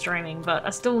first started streaming, but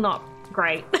I'm still not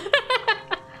great.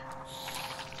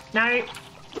 No.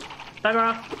 Bugger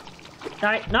off.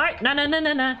 No, no, no, no, no,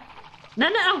 no, no. No,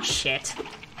 no, oh shit.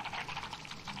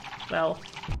 Well.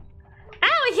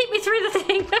 Ow, it hit me through the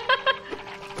thing.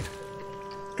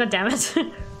 God damn it.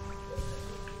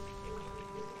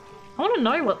 I want to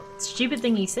know what stupid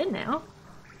thing he said now.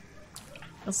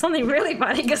 There's something really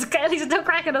funny because Kaylee's still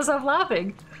cracking herself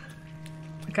laughing.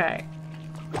 Okay.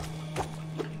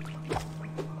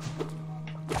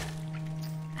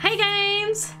 Hey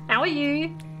games! How are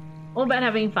you? All about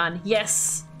having fun.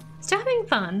 Yes. Still having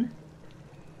fun.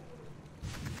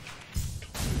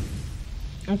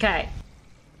 Okay.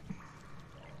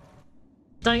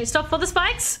 Don't stop for the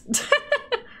spikes.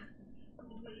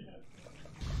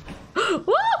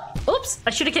 Woo! Oops, I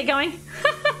should have kept going.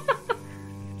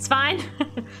 It's fine.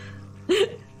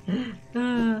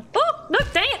 Oh, no,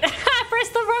 dang it. I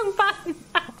pressed the wrong button.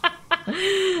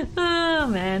 Oh,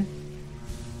 man.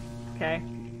 Okay.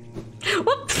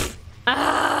 Whoop.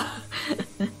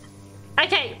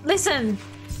 Okay, listen.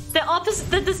 They're opposite.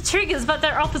 There's triggers, but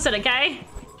they're opposite, okay?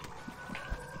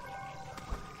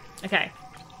 Okay.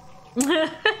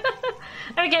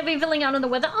 Okay, been feeling under the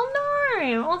weather. Oh,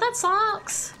 no. Oh, that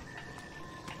sucks.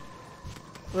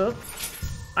 Whoop.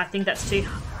 I think that's too...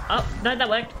 Oh, no, that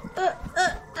worked.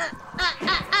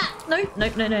 No, no,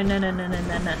 no, no, no, no, no, no,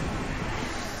 no, no.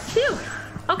 Phew.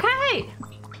 Okay.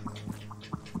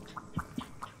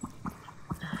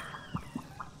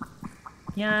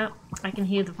 Yeah, I can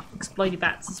hear the exploding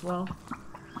bats as well.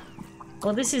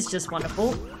 Well, this is just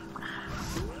wonderful.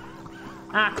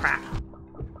 Ah, crap.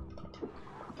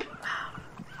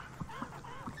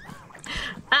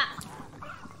 Ah.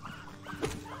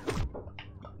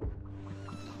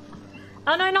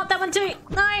 Oh no, not that one too.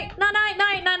 No, no, no,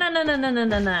 no, no, no, no, no, no, no,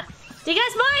 no, no. Do you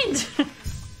guys mind?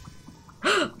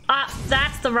 Ah,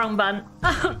 that's the wrong button.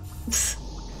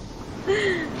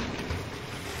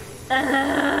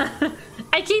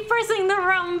 I keep pressing the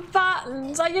wrong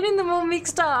buttons. I'm getting them all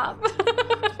mixed up.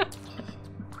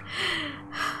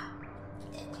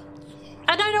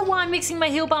 I don't know why I'm mixing my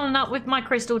heal button up with my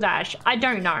crystal dash. I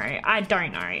don't know. I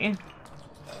don't know.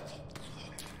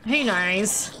 Who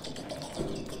knows?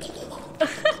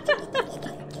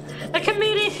 A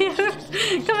comedy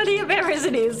of errors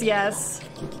it is, yes.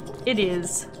 It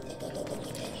is.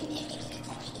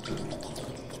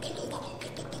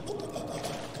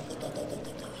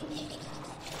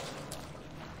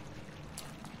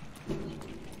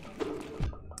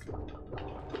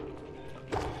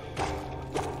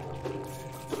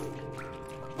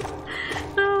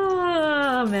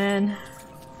 Oh, man.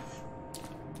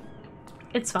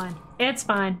 It's fine. It's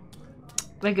fine.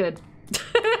 We're good.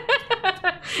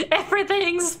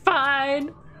 Everything's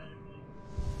fine.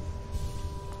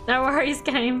 No worries,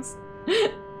 games.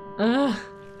 Ugh.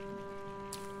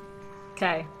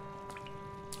 Okay.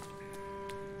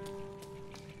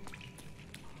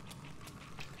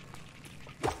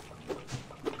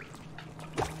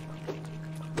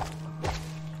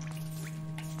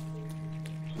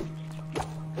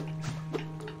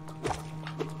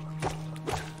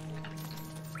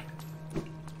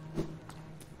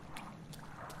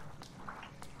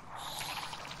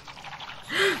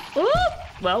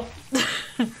 Well.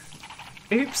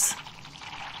 Oops.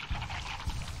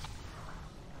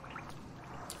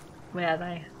 Where are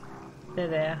they? They're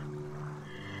there.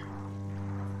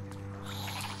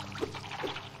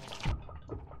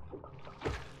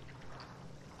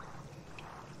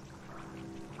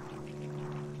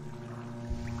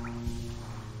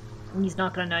 He's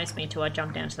not gonna notice me until I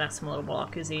jump down to that smaller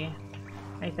block, is he?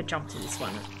 Maybe if I jump to this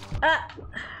one. Ah!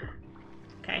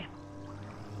 Okay.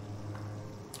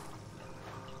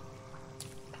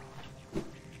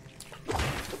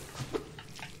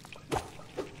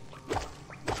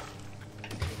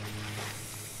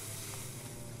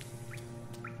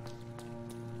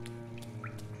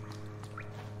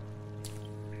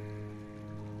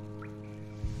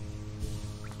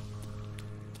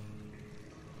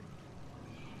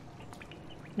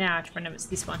 Now I have to remember it's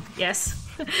this one. Yes.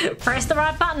 Press the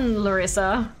right button,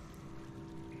 Larissa.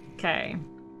 Okay.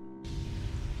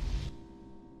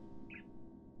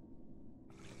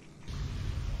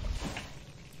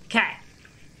 Okay.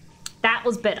 That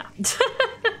was better.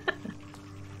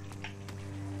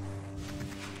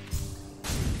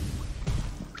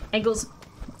 Ankles.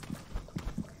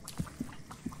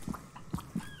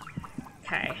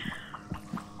 Okay.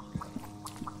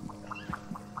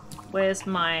 Where's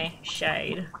my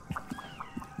shade?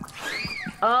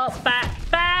 Oh, bat,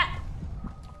 bat!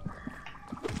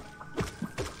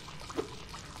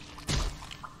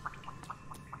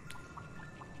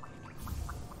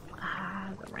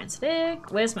 The rancid egg.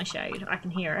 Where's my shade? I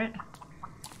can hear it.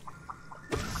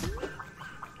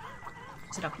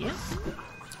 Is it up here?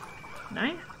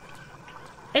 No?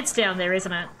 It's down there,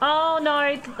 isn't it? Oh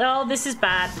no! Oh, this is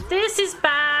bad. This is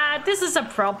bad! This is a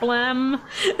problem!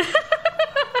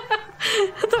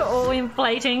 They're all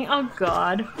inflating. Oh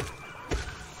god.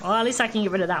 Well, at least I can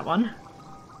get rid of that one.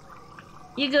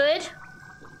 You good?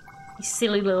 You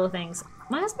silly little things.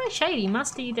 Where's my shady?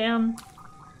 Must he down?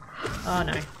 Oh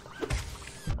no.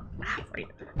 Ah, freak.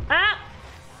 Ah!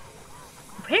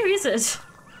 Where is it?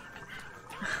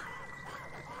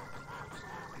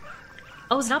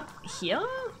 Oh, is it up here?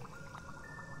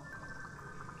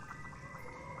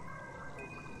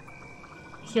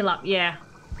 Heal up, yeah.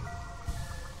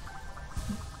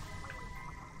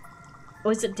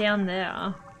 Or is it down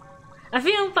there? I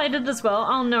feel inflated as well.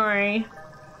 Oh no.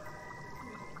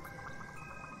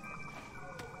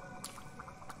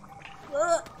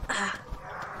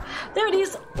 There it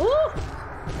is. Ooh.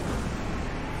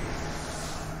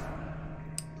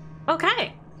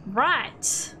 Okay.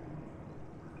 Right.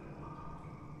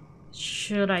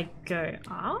 Should I go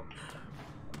up?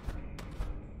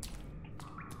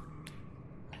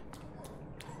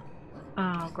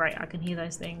 Oh great, I can hear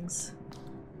those things.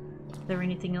 Is there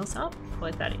anything else up? Or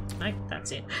is that it? Nope,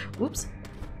 that's it. Whoops.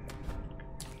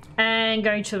 And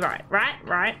going to the right.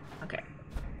 Right. Okay.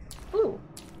 Ooh.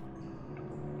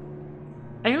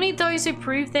 Only those who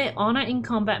prove their honor in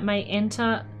combat may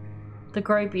enter the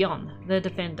grove beyond, the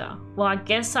defender. Well, I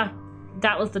guess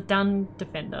that was the Dung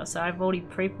Defender, so I've already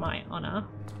proved my honor.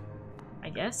 I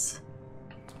guess.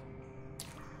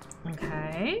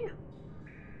 Okay.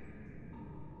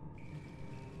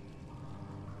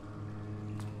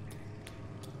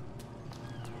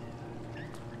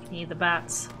 Hear the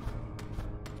bats.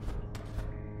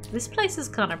 This place is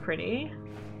kind of pretty.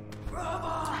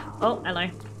 Oh, hello.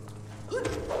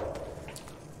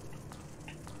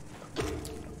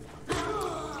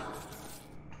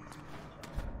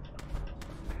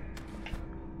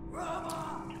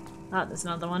 Oh, there's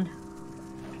another one.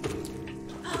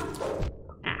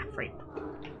 Ah, freak.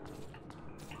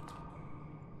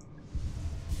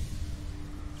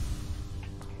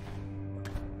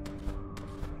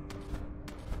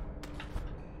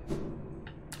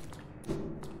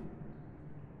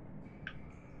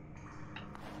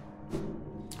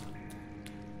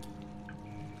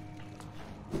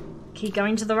 Keep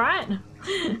going to the right.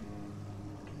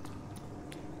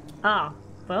 Oh,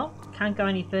 well, can't go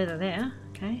any further there.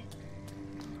 Okay.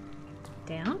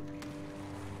 Down.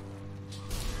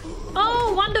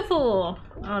 Oh, wonderful!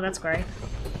 Oh, that's great.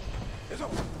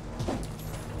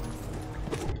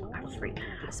 Freak.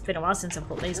 It's been a while since I've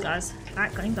fought these guys.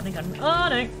 Alright, got him. Oh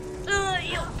no!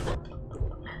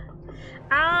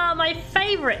 Ah, my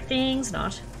favourite things.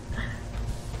 Not.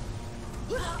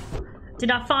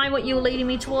 Did I find what you were leading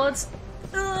me towards?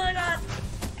 Oh god!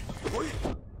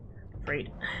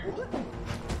 Freed.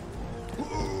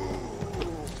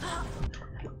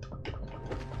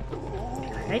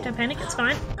 Okay, don't panic, it's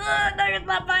fine. Oh no, it's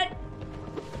not fine!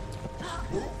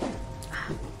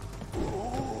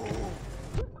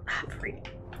 Freed.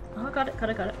 Oh, got it.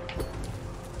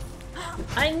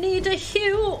 I need a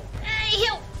heal!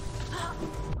 Heal!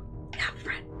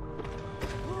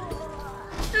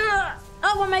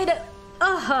 Oh, I made it!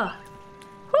 Oh,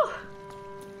 whew.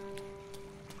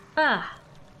 Ah.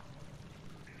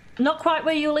 Not quite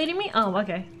where you're leading me? Oh,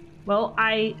 okay. Well,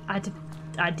 I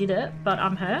did it, but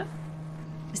I'm hurt.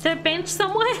 Is there a bench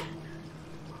somewhere?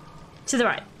 To the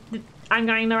right. I'm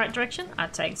going in the right direction?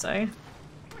 I'd say so.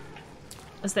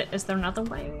 Is there another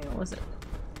way, or was it?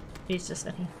 It's just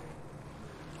in here.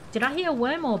 Did I hear a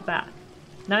worm or a bat?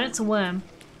 No, it's a worm.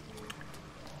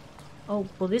 Oh,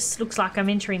 well, this looks like I'm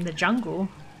entering the jungle.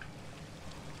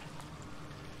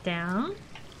 Down.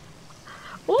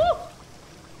 Ooh!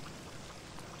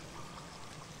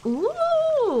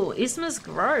 Ooh! Isma's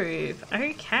Grove.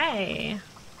 Okay.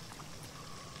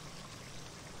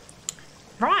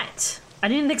 Right. I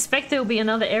didn't expect there would be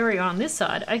another area on this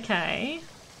side. Okay.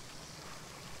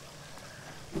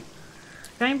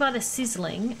 Going by the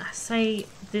sizzling, I say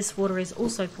this water is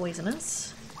also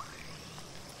poisonous.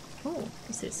 Oh,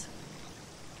 what's this?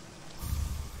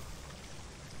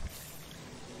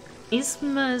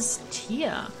 Isma's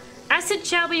tear. Acid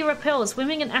shall be repelled.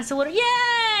 Swimming in acid water.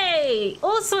 Yay!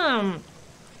 Awesome!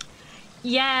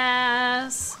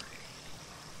 Yes!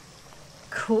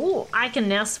 Cool. I can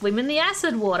now swim in the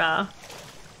acid water.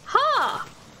 Ha!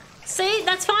 See,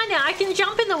 that's fine now. I can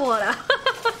jump in the water.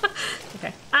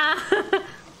 Okay.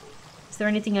 Is there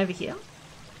anything over here?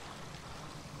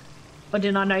 Or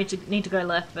did I need to go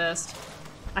left first?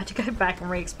 I had to go back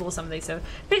and re-explore some of these. So,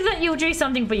 think that you'll do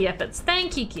something for your efforts.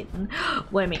 Thank you, kitten.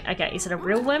 Wormy. Okay, is it a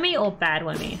real wormy or bad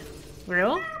wormy?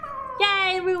 Real?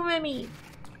 Yay, real wormy.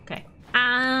 Okay.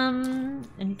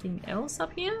 Anything else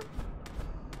up here?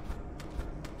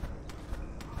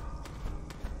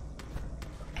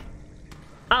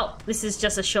 Oh, this is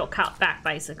just a shortcut back,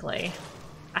 basically.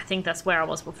 I think that's where I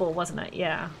was before, wasn't it?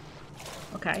 Yeah.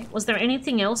 Okay. Was there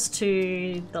anything else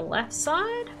to the left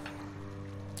side?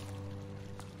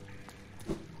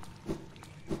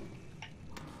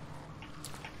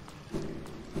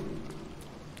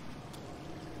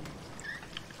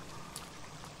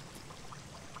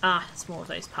 Ah, it's more of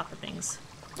those puffer things.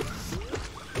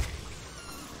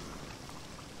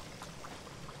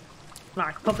 Well,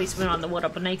 I could probably swim on the water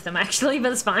beneath them actually,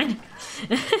 but it's fine.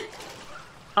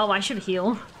 Oh, I should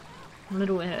heal. I'm a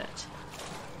little hurt.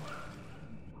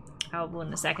 I will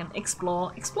in a second.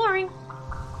 Explore. Exploring.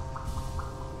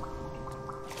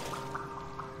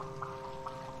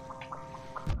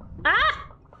 Ah!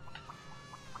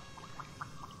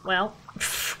 Well.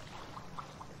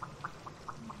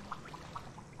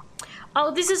 Oh,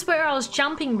 this is where I was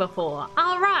jumping before.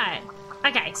 All right.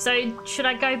 Okay, so should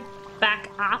I go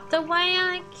back up the way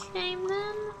I came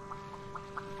then?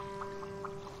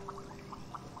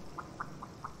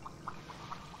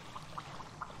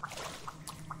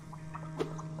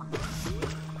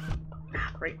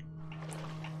 Ah, great.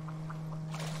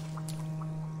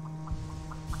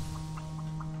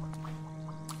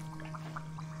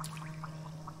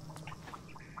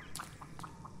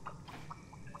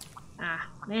 Ah,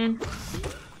 man.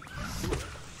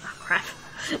 Oh, crap.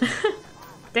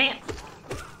 Damn.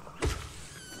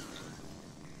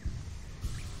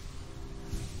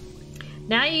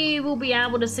 Now you will be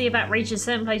able to see about reaching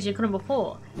certain places you couldn't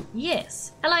before.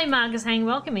 Yes. Hello, Marcus Hang.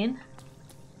 Welcome in.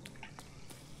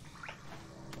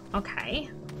 Okay.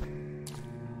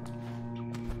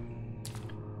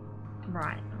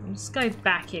 Right. I'll just go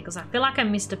back here because I feel like I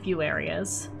missed a few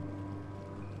areas.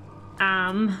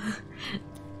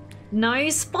 No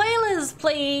spoilers,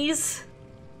 please.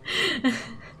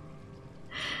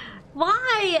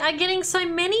 Why are getting so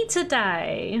many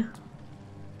today?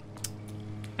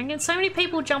 I'm getting so many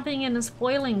people jumping in and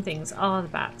spoiling things. Oh, the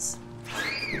bats.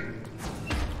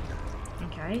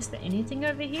 Okay, is there anything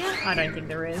over here? I don't think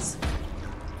there is.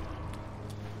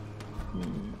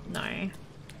 No.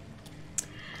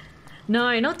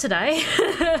 No, not today.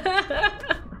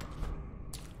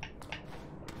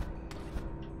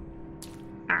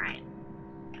 Alright.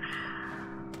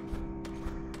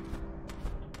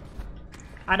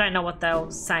 I don't know what they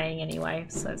were saying anyway,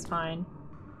 so it's fine.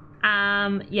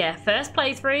 Yeah, first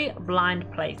playthrough, blind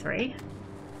playthrough.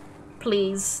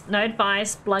 Please, no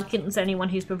advice. Blood Kitten's anyone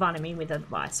who's providing me with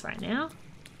advice right now.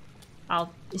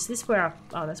 Is this where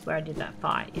oh, that's where I did that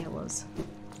fight. Yeah, it was.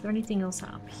 Is there anything else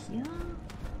up here?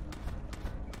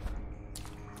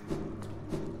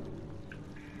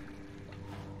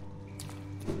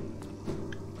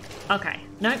 Okay,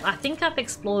 nope, I think I've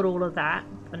explored all of that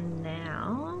for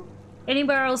now.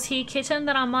 Anywhere else here, Kitten,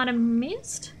 that I might have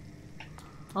missed?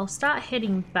 I'll start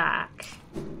heading back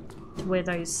to where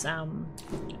those,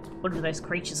 what are those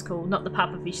creatures called? Not the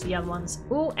pufferfish, the other ones.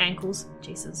 Ooh, ankles.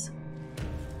 Jesus.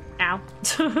 Ow.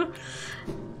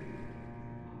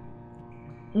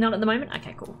 Not at the moment?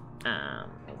 Okay, cool.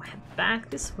 we'll head back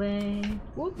this way.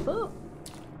 Whoop, whoop.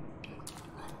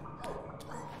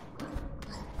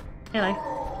 Hello.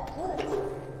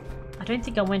 I don't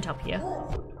think I went up here.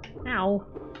 Ow.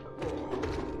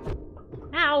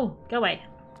 Ow! Go away.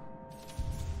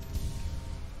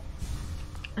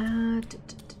 Ow.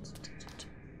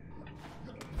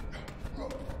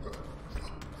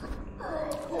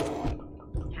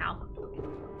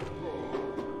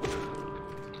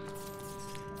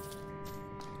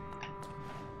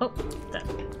 Oh, that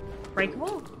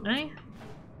breakable? No?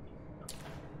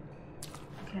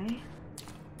 Okay.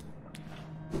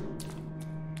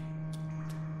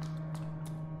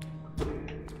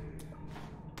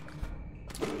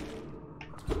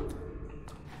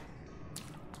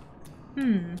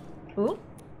 Oh,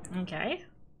 okay.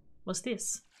 What's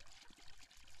this?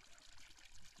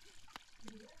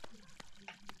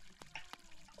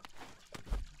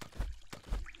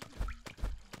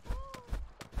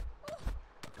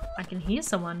 I can hear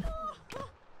someone.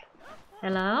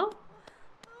 Hello?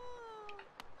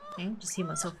 Okay, just hear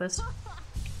myself first.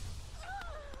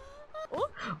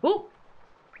 Oh!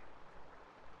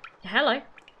 Hello.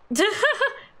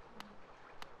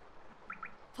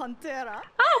 Pantera.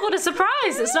 Oh, what a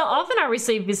surprise! It's not often I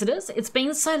receive visitors. It's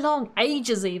been so long,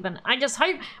 ages even. I just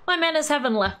hope my manners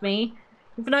haven't left me.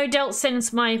 You've no doubt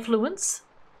sensed my influence.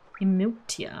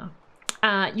 Emiltia.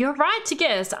 You're right to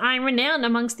guess. I'm renowned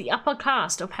amongst the upper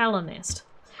caste of Hellenist.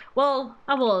 Well,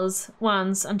 I was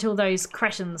once, until those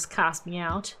cretins cast me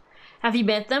out. Have you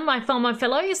met them, my former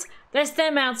fellows? There's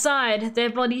them outside, their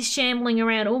bodies shambling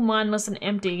around all mindless and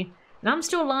empty. And I'm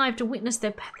still alive to witness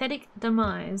their pathetic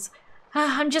demise.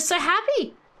 I'm just so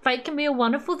happy. Fate can be a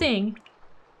wonderful thing.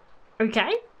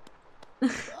 Okay.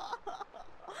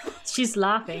 She's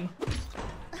laughing.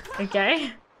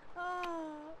 Okay.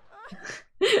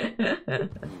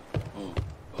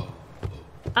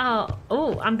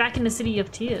 Oh, I'm back in the City of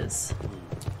Tears.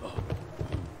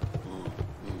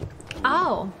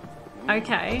 Oh,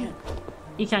 okay.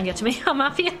 You can't get to me. I'm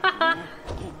up here.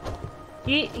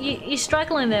 You're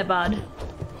struggling there, bud.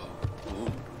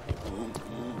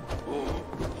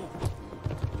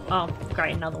 Oh,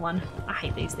 great, another one. I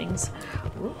hate these things.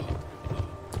 Whoop.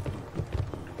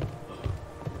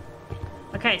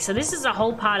 Okay, so this is a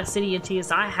whole part of City of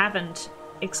Tears I haven't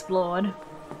explored.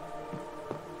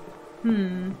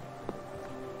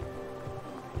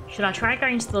 Should I try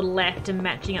going to the left and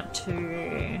matching up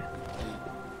to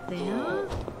there?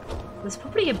 There's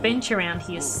probably a bench around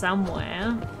here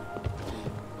somewhere.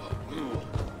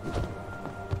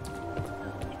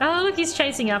 Oh, look, he's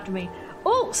chasing after me.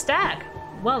 Oh, stag.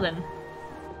 Well then.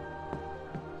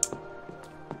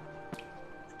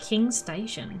 King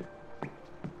Station.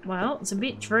 Well, it's a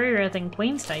bit truer than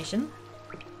Queen Station.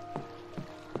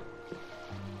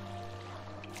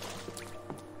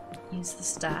 Here's the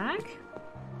stag.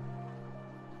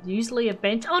 Usually a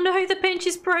bench. Oh no, the bench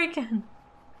is broken.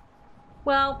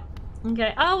 Well,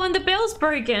 okay. Oh, and the bell's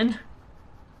broken.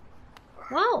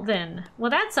 Well then. Well,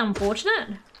 that's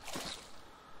unfortunate.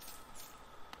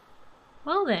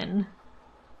 Well then.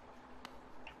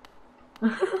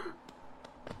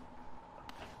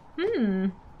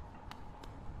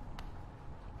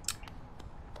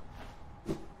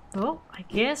 Oh, I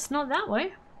guess not that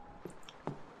way.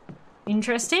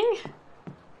 Interesting.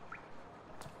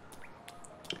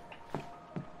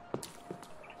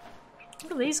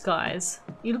 Look at these guys.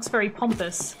 He looks very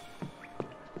pompous.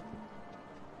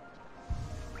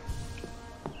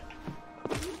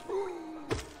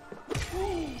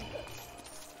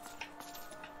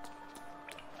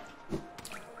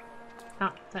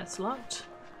 Ah, that's locked.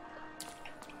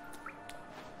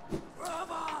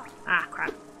 Ah,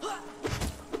 crap.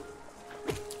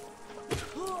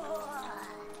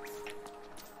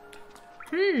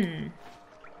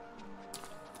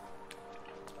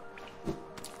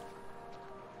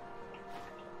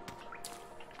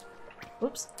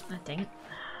 Oops, I think.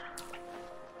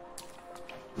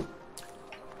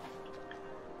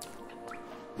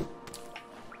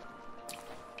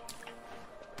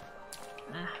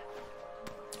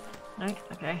 No,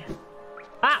 okay.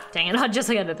 Ah, dang it, I just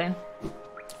got it then.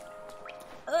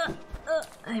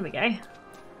 There we go.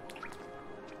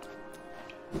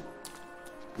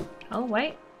 Oh,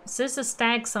 wait. Is this a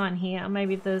stag sign here?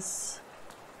 Maybe this...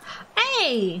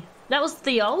 Hey! That was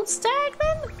the old stag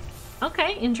then?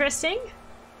 Okay, interesting.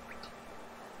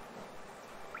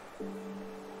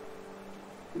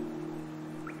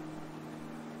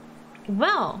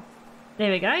 Well,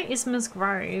 there we go. Isma's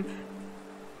Grove.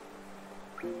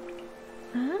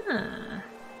 Ah.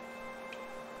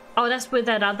 Oh, that's where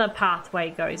that other pathway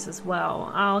goes as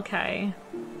well. Oh, okay.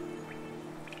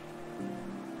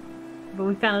 but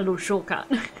we found a little shortcut.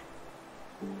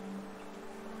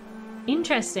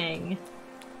 Interesting.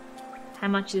 How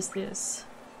much is this?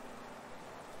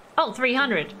 Oh,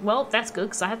 300. Well, that's good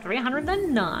because I have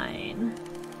 309.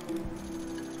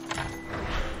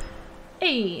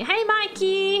 Hey,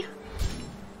 Mikey.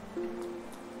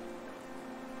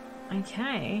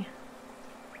 Okay.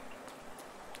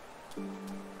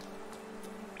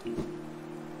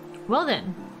 Well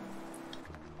then.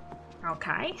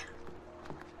 Okay.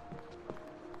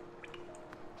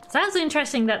 Sounds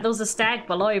interesting that there was a stag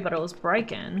below, but it was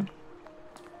broken.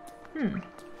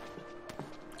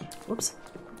 Whoops.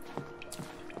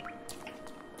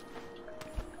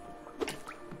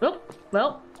 Oh,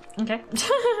 well, okay.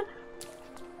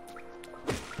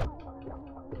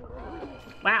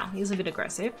 Wow, he's a bit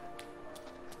aggressive.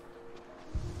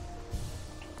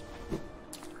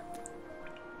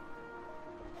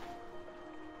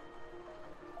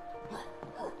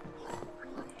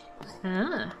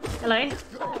 Ah, hello.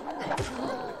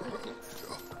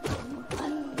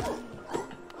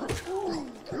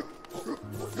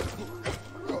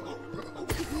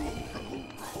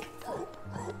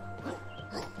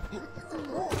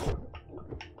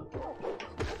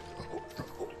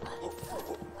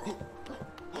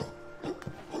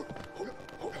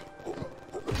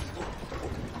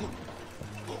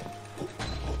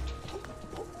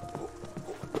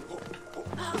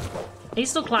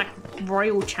 These look like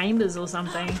royal chambers or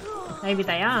something. Maybe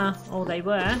they are, or they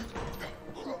were.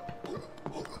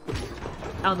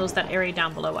 Oh, there's that area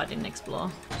down below I didn't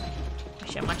explore.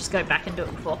 Actually, I might just go back and do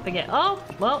it before I forget. Oh,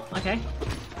 well, okay.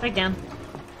 Back down.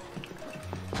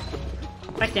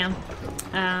 Back down.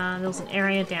 There was an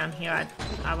area down here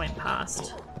I went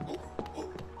past.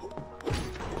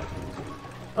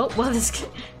 Oh, well, this...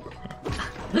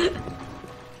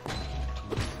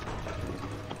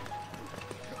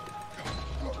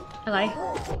 Hello.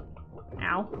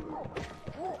 Ow.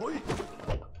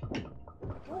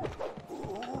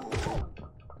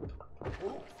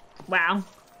 Wow.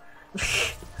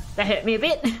 That hurt me a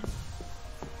bit.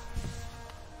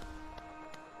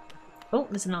 Oh,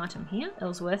 there's an item here. It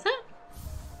was worth it.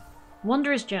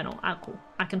 Wanderer's Journal. Oh, cool.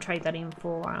 I can trade that in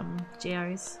for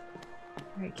geos.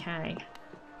 Okay.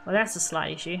 Well, that's a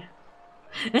slight issue.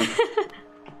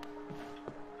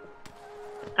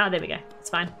 Oh, there we go. It's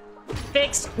fine.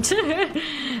 Fixed.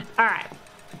 Alright.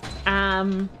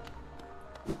 And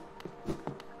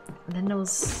then there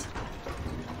was...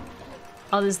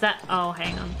 Oh, there's that... Oh,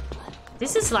 hang on.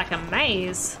 This is like a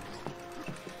maze.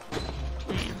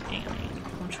 Hang on.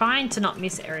 I'm trying to not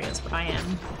miss areas, but I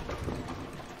am.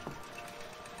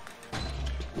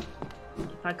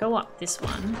 If I go up this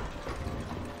one...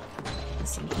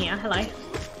 It's in here. Hello.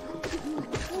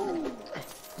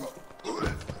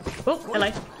 Oh,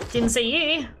 hello. Didn't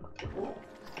see you.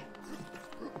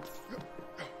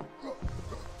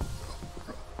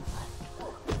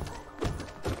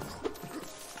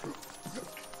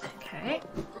 Okay.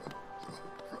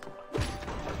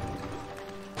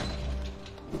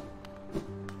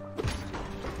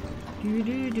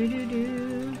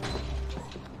 Do.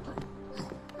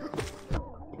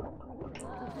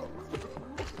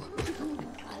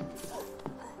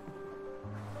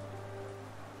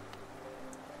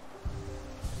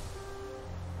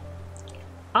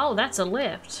 Oh, that's a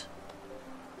lift.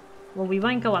 Well, we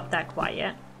won't go up that quite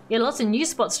yet. Yeah, lots of new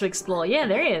spots to explore. Yeah,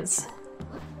 there is.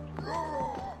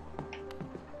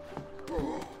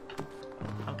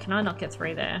 Oh, can I not get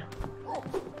through there?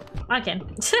 I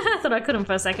can. I thought I couldn't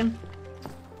for a second.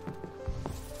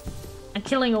 I'm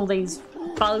killing all these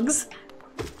bugs.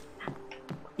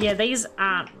 Yeah, these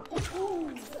aren't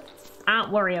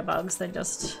warrior bugs. They're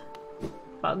just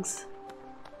bugs.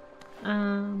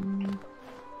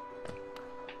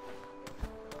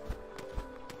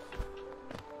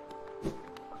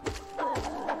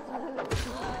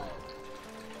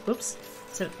 Oops,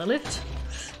 set up the lift.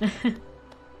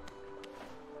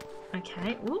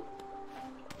 Okay, whoop.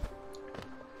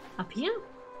 Up here.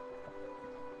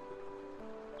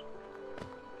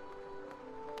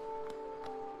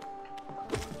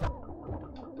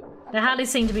 They hardly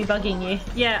seem to be bugging you.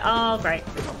 Yeah, oh great.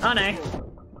 Oh no.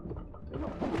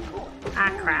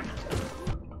 Ah crap.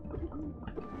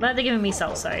 Well, they're giving me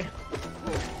soul, so.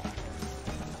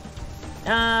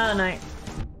 Oh no.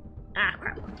 Ah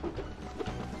crap.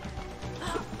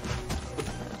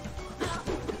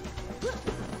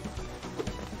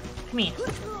 Come here.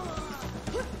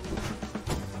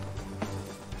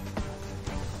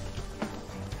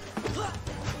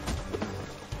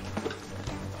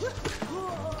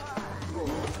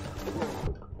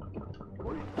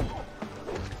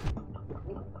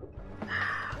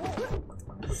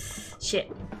 Shit.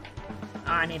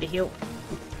 Oh, I need a heal.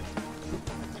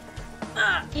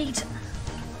 Eat.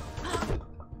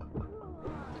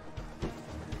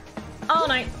 Oh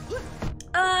no.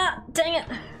 Ah, dang it.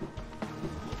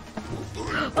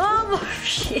 Oh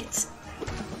shit.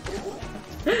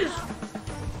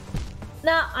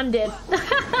 Nah, I'm dead.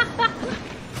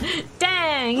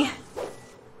 Dang.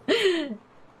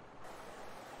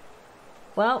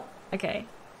 Well, okay.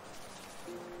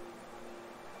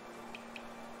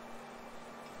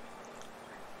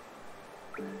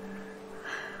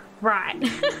 Right.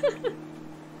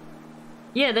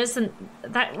 Yeah, there's an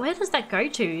that. Where does that go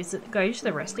to? Is it go to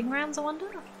the resting grounds? I wonder.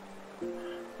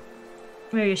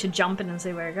 Maybe I should jump in and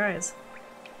see where it goes.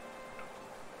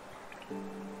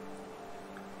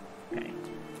 Okay.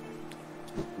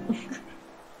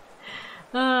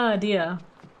 Oh dear.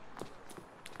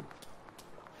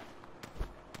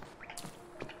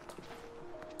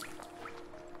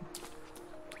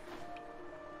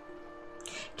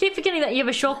 Keep forgetting that you have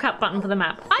a shortcut button for the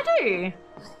map. I do.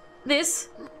 This.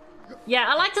 Yeah,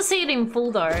 I like to see it in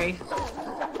full though.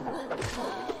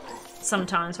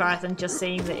 Sometimes rather than just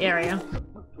seeing the area.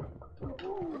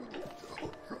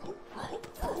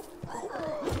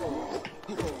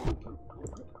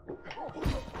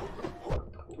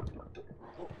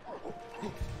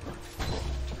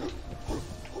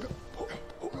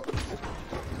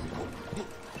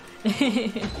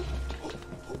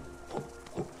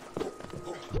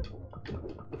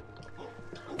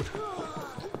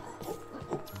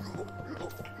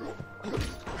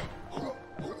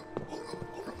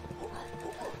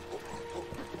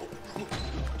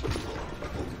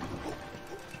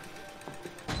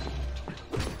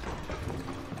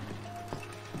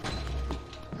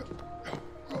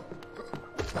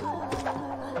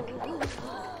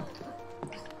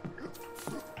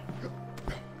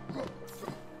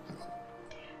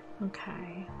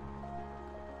 Okay.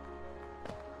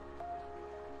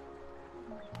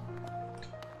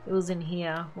 It was in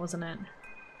here, wasn't it?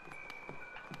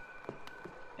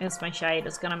 It's my shade.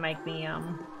 It's gonna make me,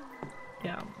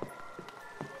 yeah.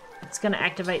 It's gonna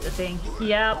activate the thing.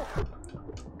 Yep.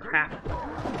 Crap.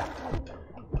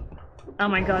 Oh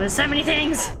my god, there's so many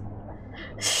things!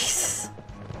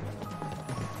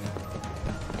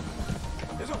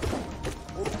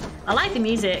 I like the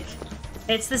music.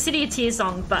 It's the City of Tears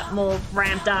song, but more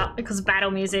ramped up because of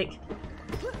battle music.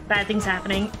 Bad things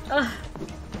happening. Ugh.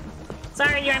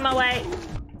 Sorry, you're in my way.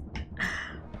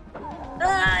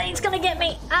 He's gonna get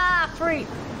me. Ah, fruit.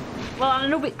 Well, I'm a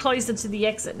little bit closer to the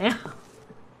exit now.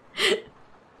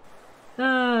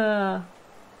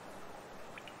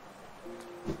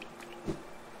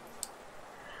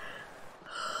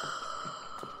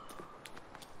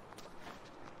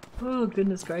 Oh,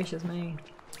 goodness gracious me.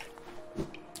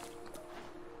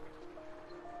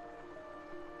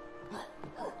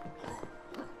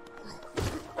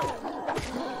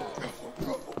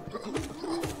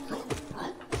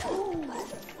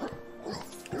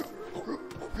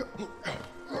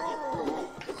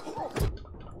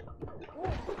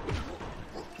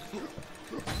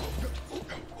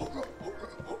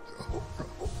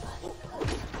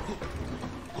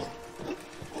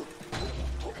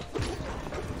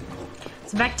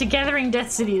 Back to gathering Death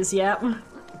Cities, yep.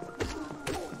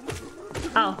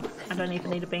 Oh, I don't even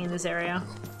need to be in this area.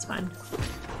 It's fine.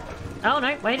 Oh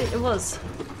no, wait, it was.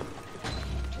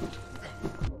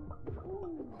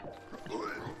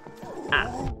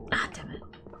 Ah, damn it.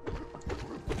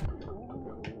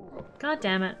 God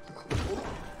damn it.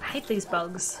 I hate these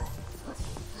bugs.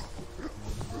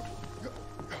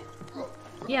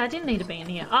 Yeah, I didn't need to be in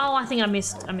here. Oh, I think I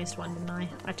missed one, didn't I?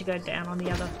 I had to go down on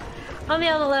the other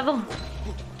level.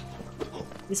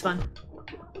 This one.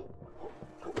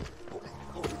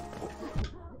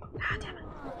 Ah, damn it.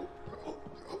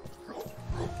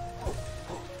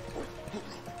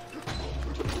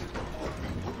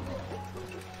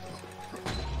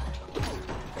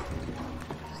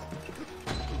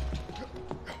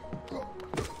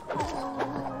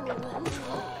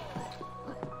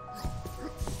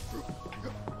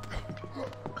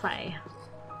 Clay.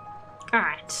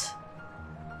 Alright.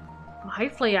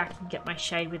 Hopefully I can get my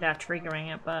shade without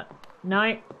triggering it, but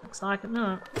no, looks like it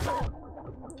not.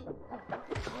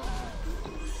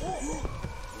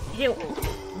 Heal.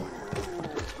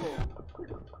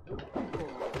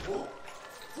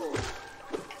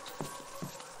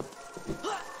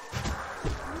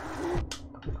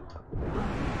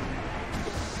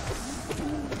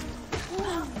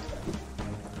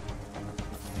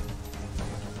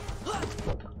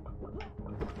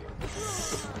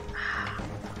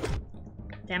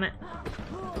 Damn it.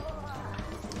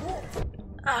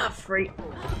 Ah, fruit.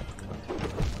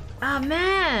 Ah,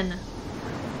 man.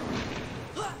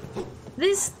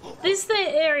 This This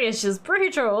area is just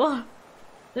brutal.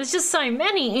 There's just so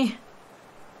many.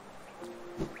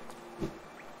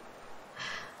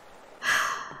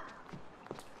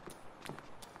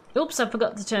 Oops, I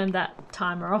forgot to turn that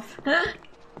timer off.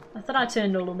 I thought I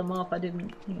turned all of them off. I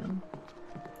didn't. Hang on.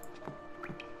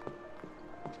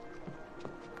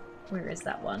 Where is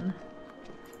that one?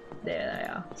 There they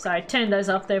are. So I turned those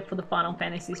off there for the Final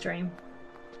Fantasy stream.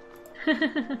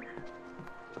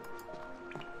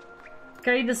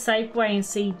 Go the safe way and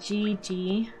see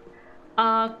Gigi.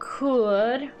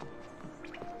 Could.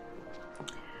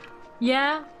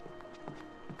 Yeah.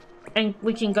 And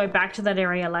we can go back to that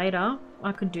area later.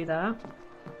 I could do that.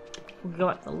 We'll go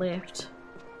up the left.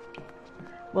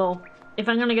 Well, if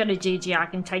I'm gonna go to Gigi, I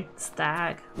can take the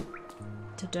stag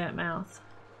to Dirtmouth.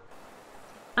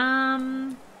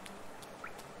 I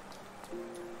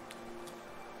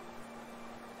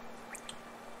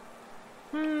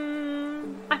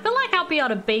feel like I'll be able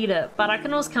to beat it, but I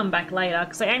can always come back later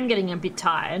because I am getting a bit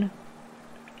tired.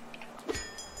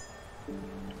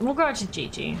 We'll go to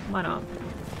Gigi. Why not?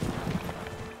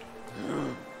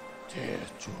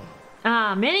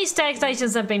 Many stag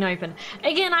stations have been opened.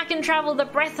 Again, I can travel the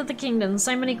breadth of the kingdom.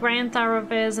 So many grand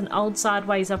thoroughfares and old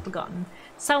sideways are forgotten.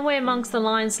 Somewhere amongst the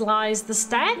lines lies the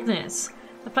Stag Nest,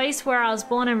 the place where I was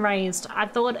born and raised. I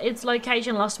thought its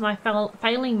location lost my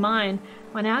failing mind,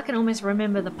 but now I can almost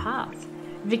remember the path.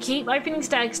 If you keep opening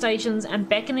stag stations and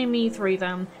beckoning me through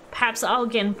them, perhaps I'll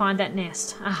again find that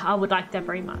nest. I would like that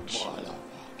very much.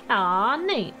 Ah,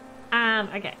 neat.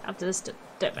 Okay, up to this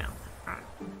Dirtmouth. Alright.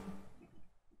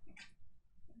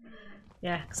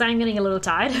 Yeah, because I'm getting a little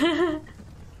tired.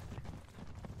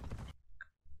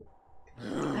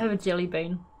 I have a jelly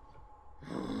bean.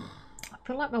 I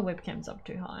feel like my webcam's up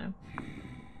too high.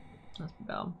 That's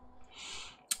bad.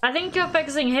 I think you're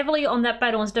focusing heavily on that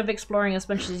battle instead of exploring as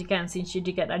much as you can since you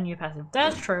do get a new passive.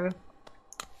 That's true.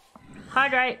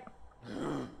 Hydrate.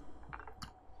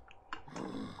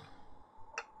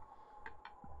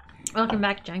 Welcome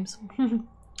back, James.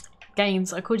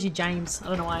 Games. I called you James. I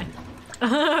don't know why.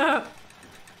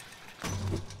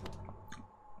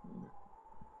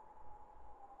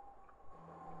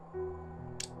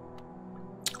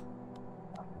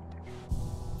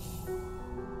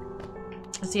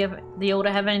 Does he have the order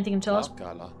have anything to tell us?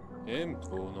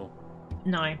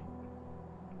 No.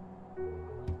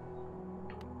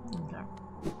 Okay.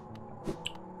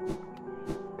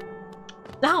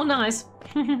 Oh, nice.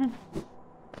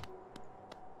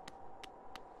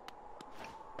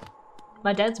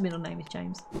 My dad's middle name is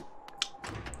James.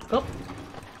 Oh.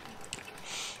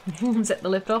 Set the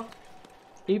lift off.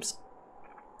 Oops.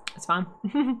 It's fine.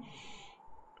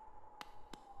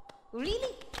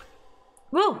 Really?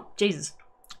 Whoa, Jesus.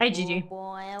 Hey, Gigi.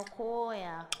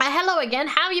 Hello again.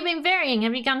 How have you been varying?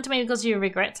 Have you come to me because of your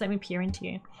regrets? Let me peer into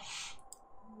you.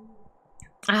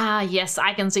 Ah, yes,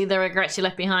 I can see the regrets you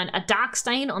left behind. A dark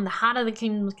stain on the heart of the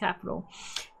kingdom's capital.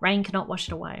 Rain cannot wash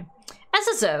it away. As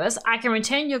a service, I can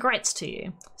return your regrets to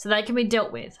you, so they can be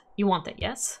dealt with. You want that,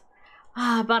 yes?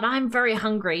 Ah, but I'm very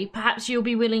hungry. Perhaps you'll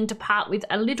be willing to part with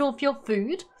a little of your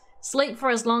food, sleep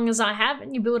for as long as I have,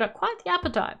 and you build up quite the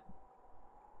appetite.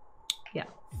 Yeah.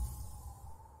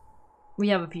 We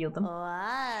have a few of them.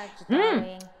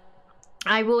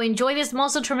 I will enjoy this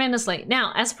morsel tremendously.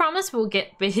 Now, as promised, we'll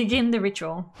begin the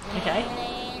ritual. Okay.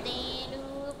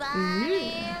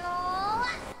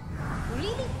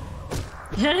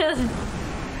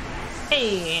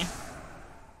 Hey.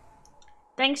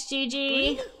 Thanks,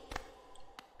 Gigi.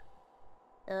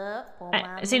 So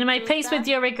to make peace with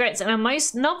your regrets in a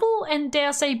most novel and, dare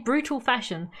I say, brutal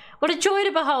fashion. What a joy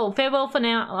to behold. Farewell for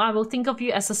now. I will think of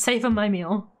you as a save of my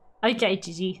meal. Okay,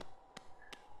 Gigi.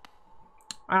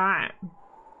 Alright.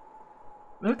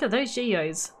 Look at those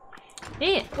geos.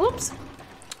 Yeah, oops.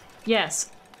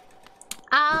 Yes.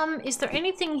 Is there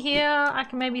anything here I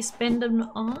can maybe spend them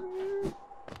on?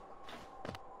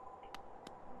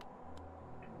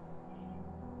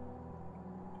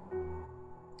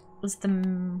 What's the...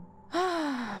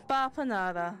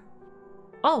 Bapanada.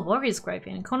 Oh, Warrior's Grave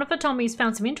Inn. Conifer told me he's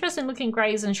found some interesting looking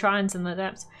graves and shrines in the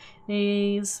depths.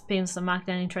 These pins to mark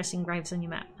down interesting graves on your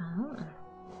map. Ah.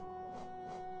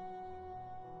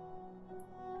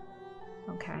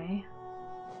 Okay.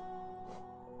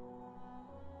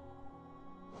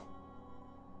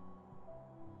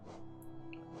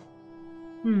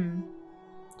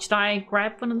 Should I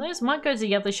grab one of those? Might go to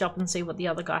the other shop and see what the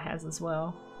other guy has as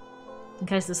well. In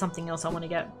case there's something else I want to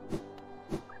get.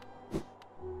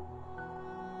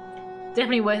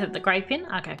 Definitely worth it, the grave pin?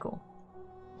 Okay, cool.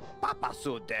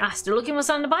 Still looking for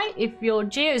something to buy? If your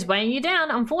geo is weighing you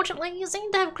down, unfortunately, you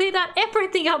seem to have cleared out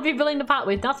everything I'll be willing to part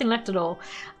with. Nothing left at all.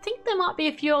 I think there might be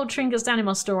a few old trinkets down in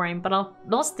my storeroom, but I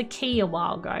lost the key a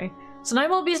while ago. So no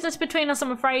more business between us,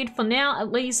 I'm afraid. For now,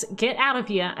 at least, get out of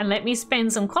here and let me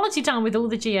spend some quality time with all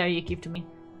the geo you give to me.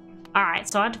 Alright,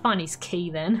 so I had to find his key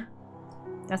then.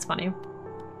 That's funny.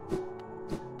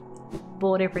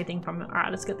 Bought everything from it.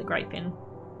 Alright, let's get the great pin.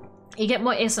 You get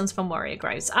more essence from warrior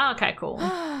graves. Oh, okay, cool.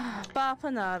 Grab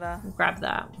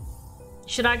that.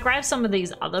 Should I grab some of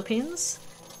these other pins?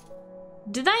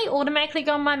 Do they automatically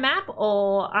go on my map,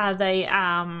 or are they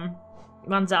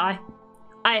ones that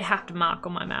I have to mark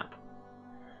on my map?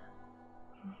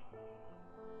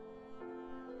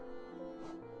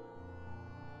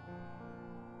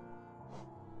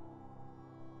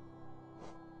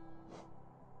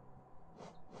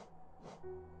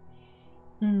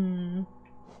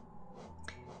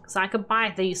 So I could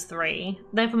buy these 3.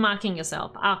 They're for marking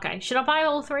yourself. Okay, should I buy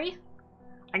all 3?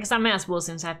 I guess I may as well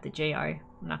since I have the geo.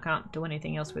 And I can't do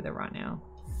anything else with it right now.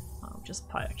 I'll just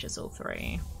purchase all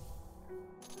 3.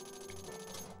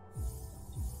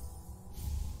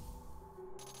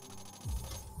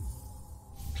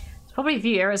 There's probably a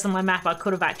few areas on my map I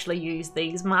could have actually used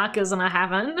these markers and I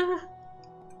haven't.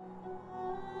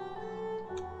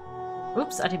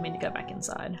 Oops, I didn't mean to go back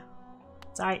inside.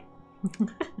 Sorry.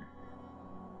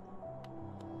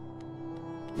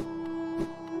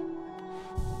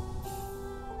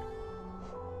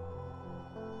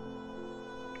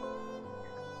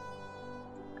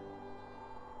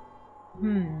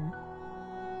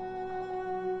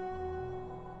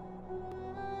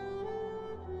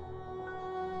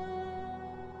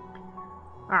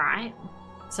 Alright.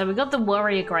 So we got the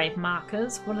warrior grave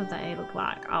markers. What do they look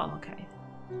like? Oh, okay.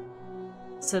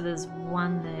 So there's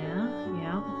one there.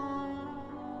 Yeah.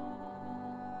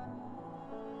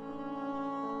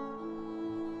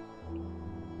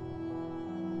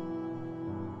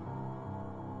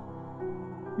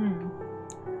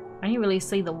 I only really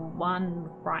see the one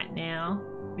right now,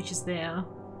 which is there.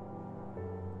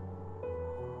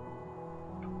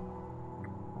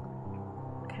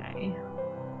 Okay.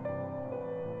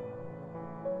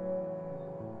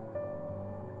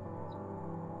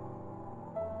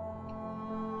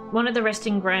 One of the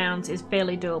resting grounds is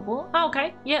fairly doable. Oh,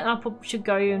 okay. Yeah, I probably should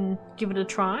go and give it a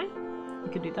try. We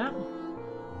could do that.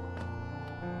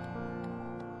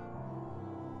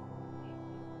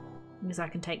 Because I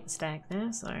can take the stag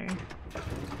there, so...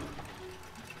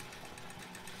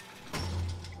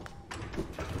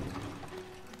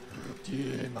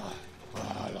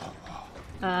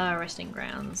 resting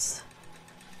grounds.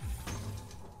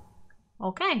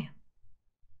 Okay.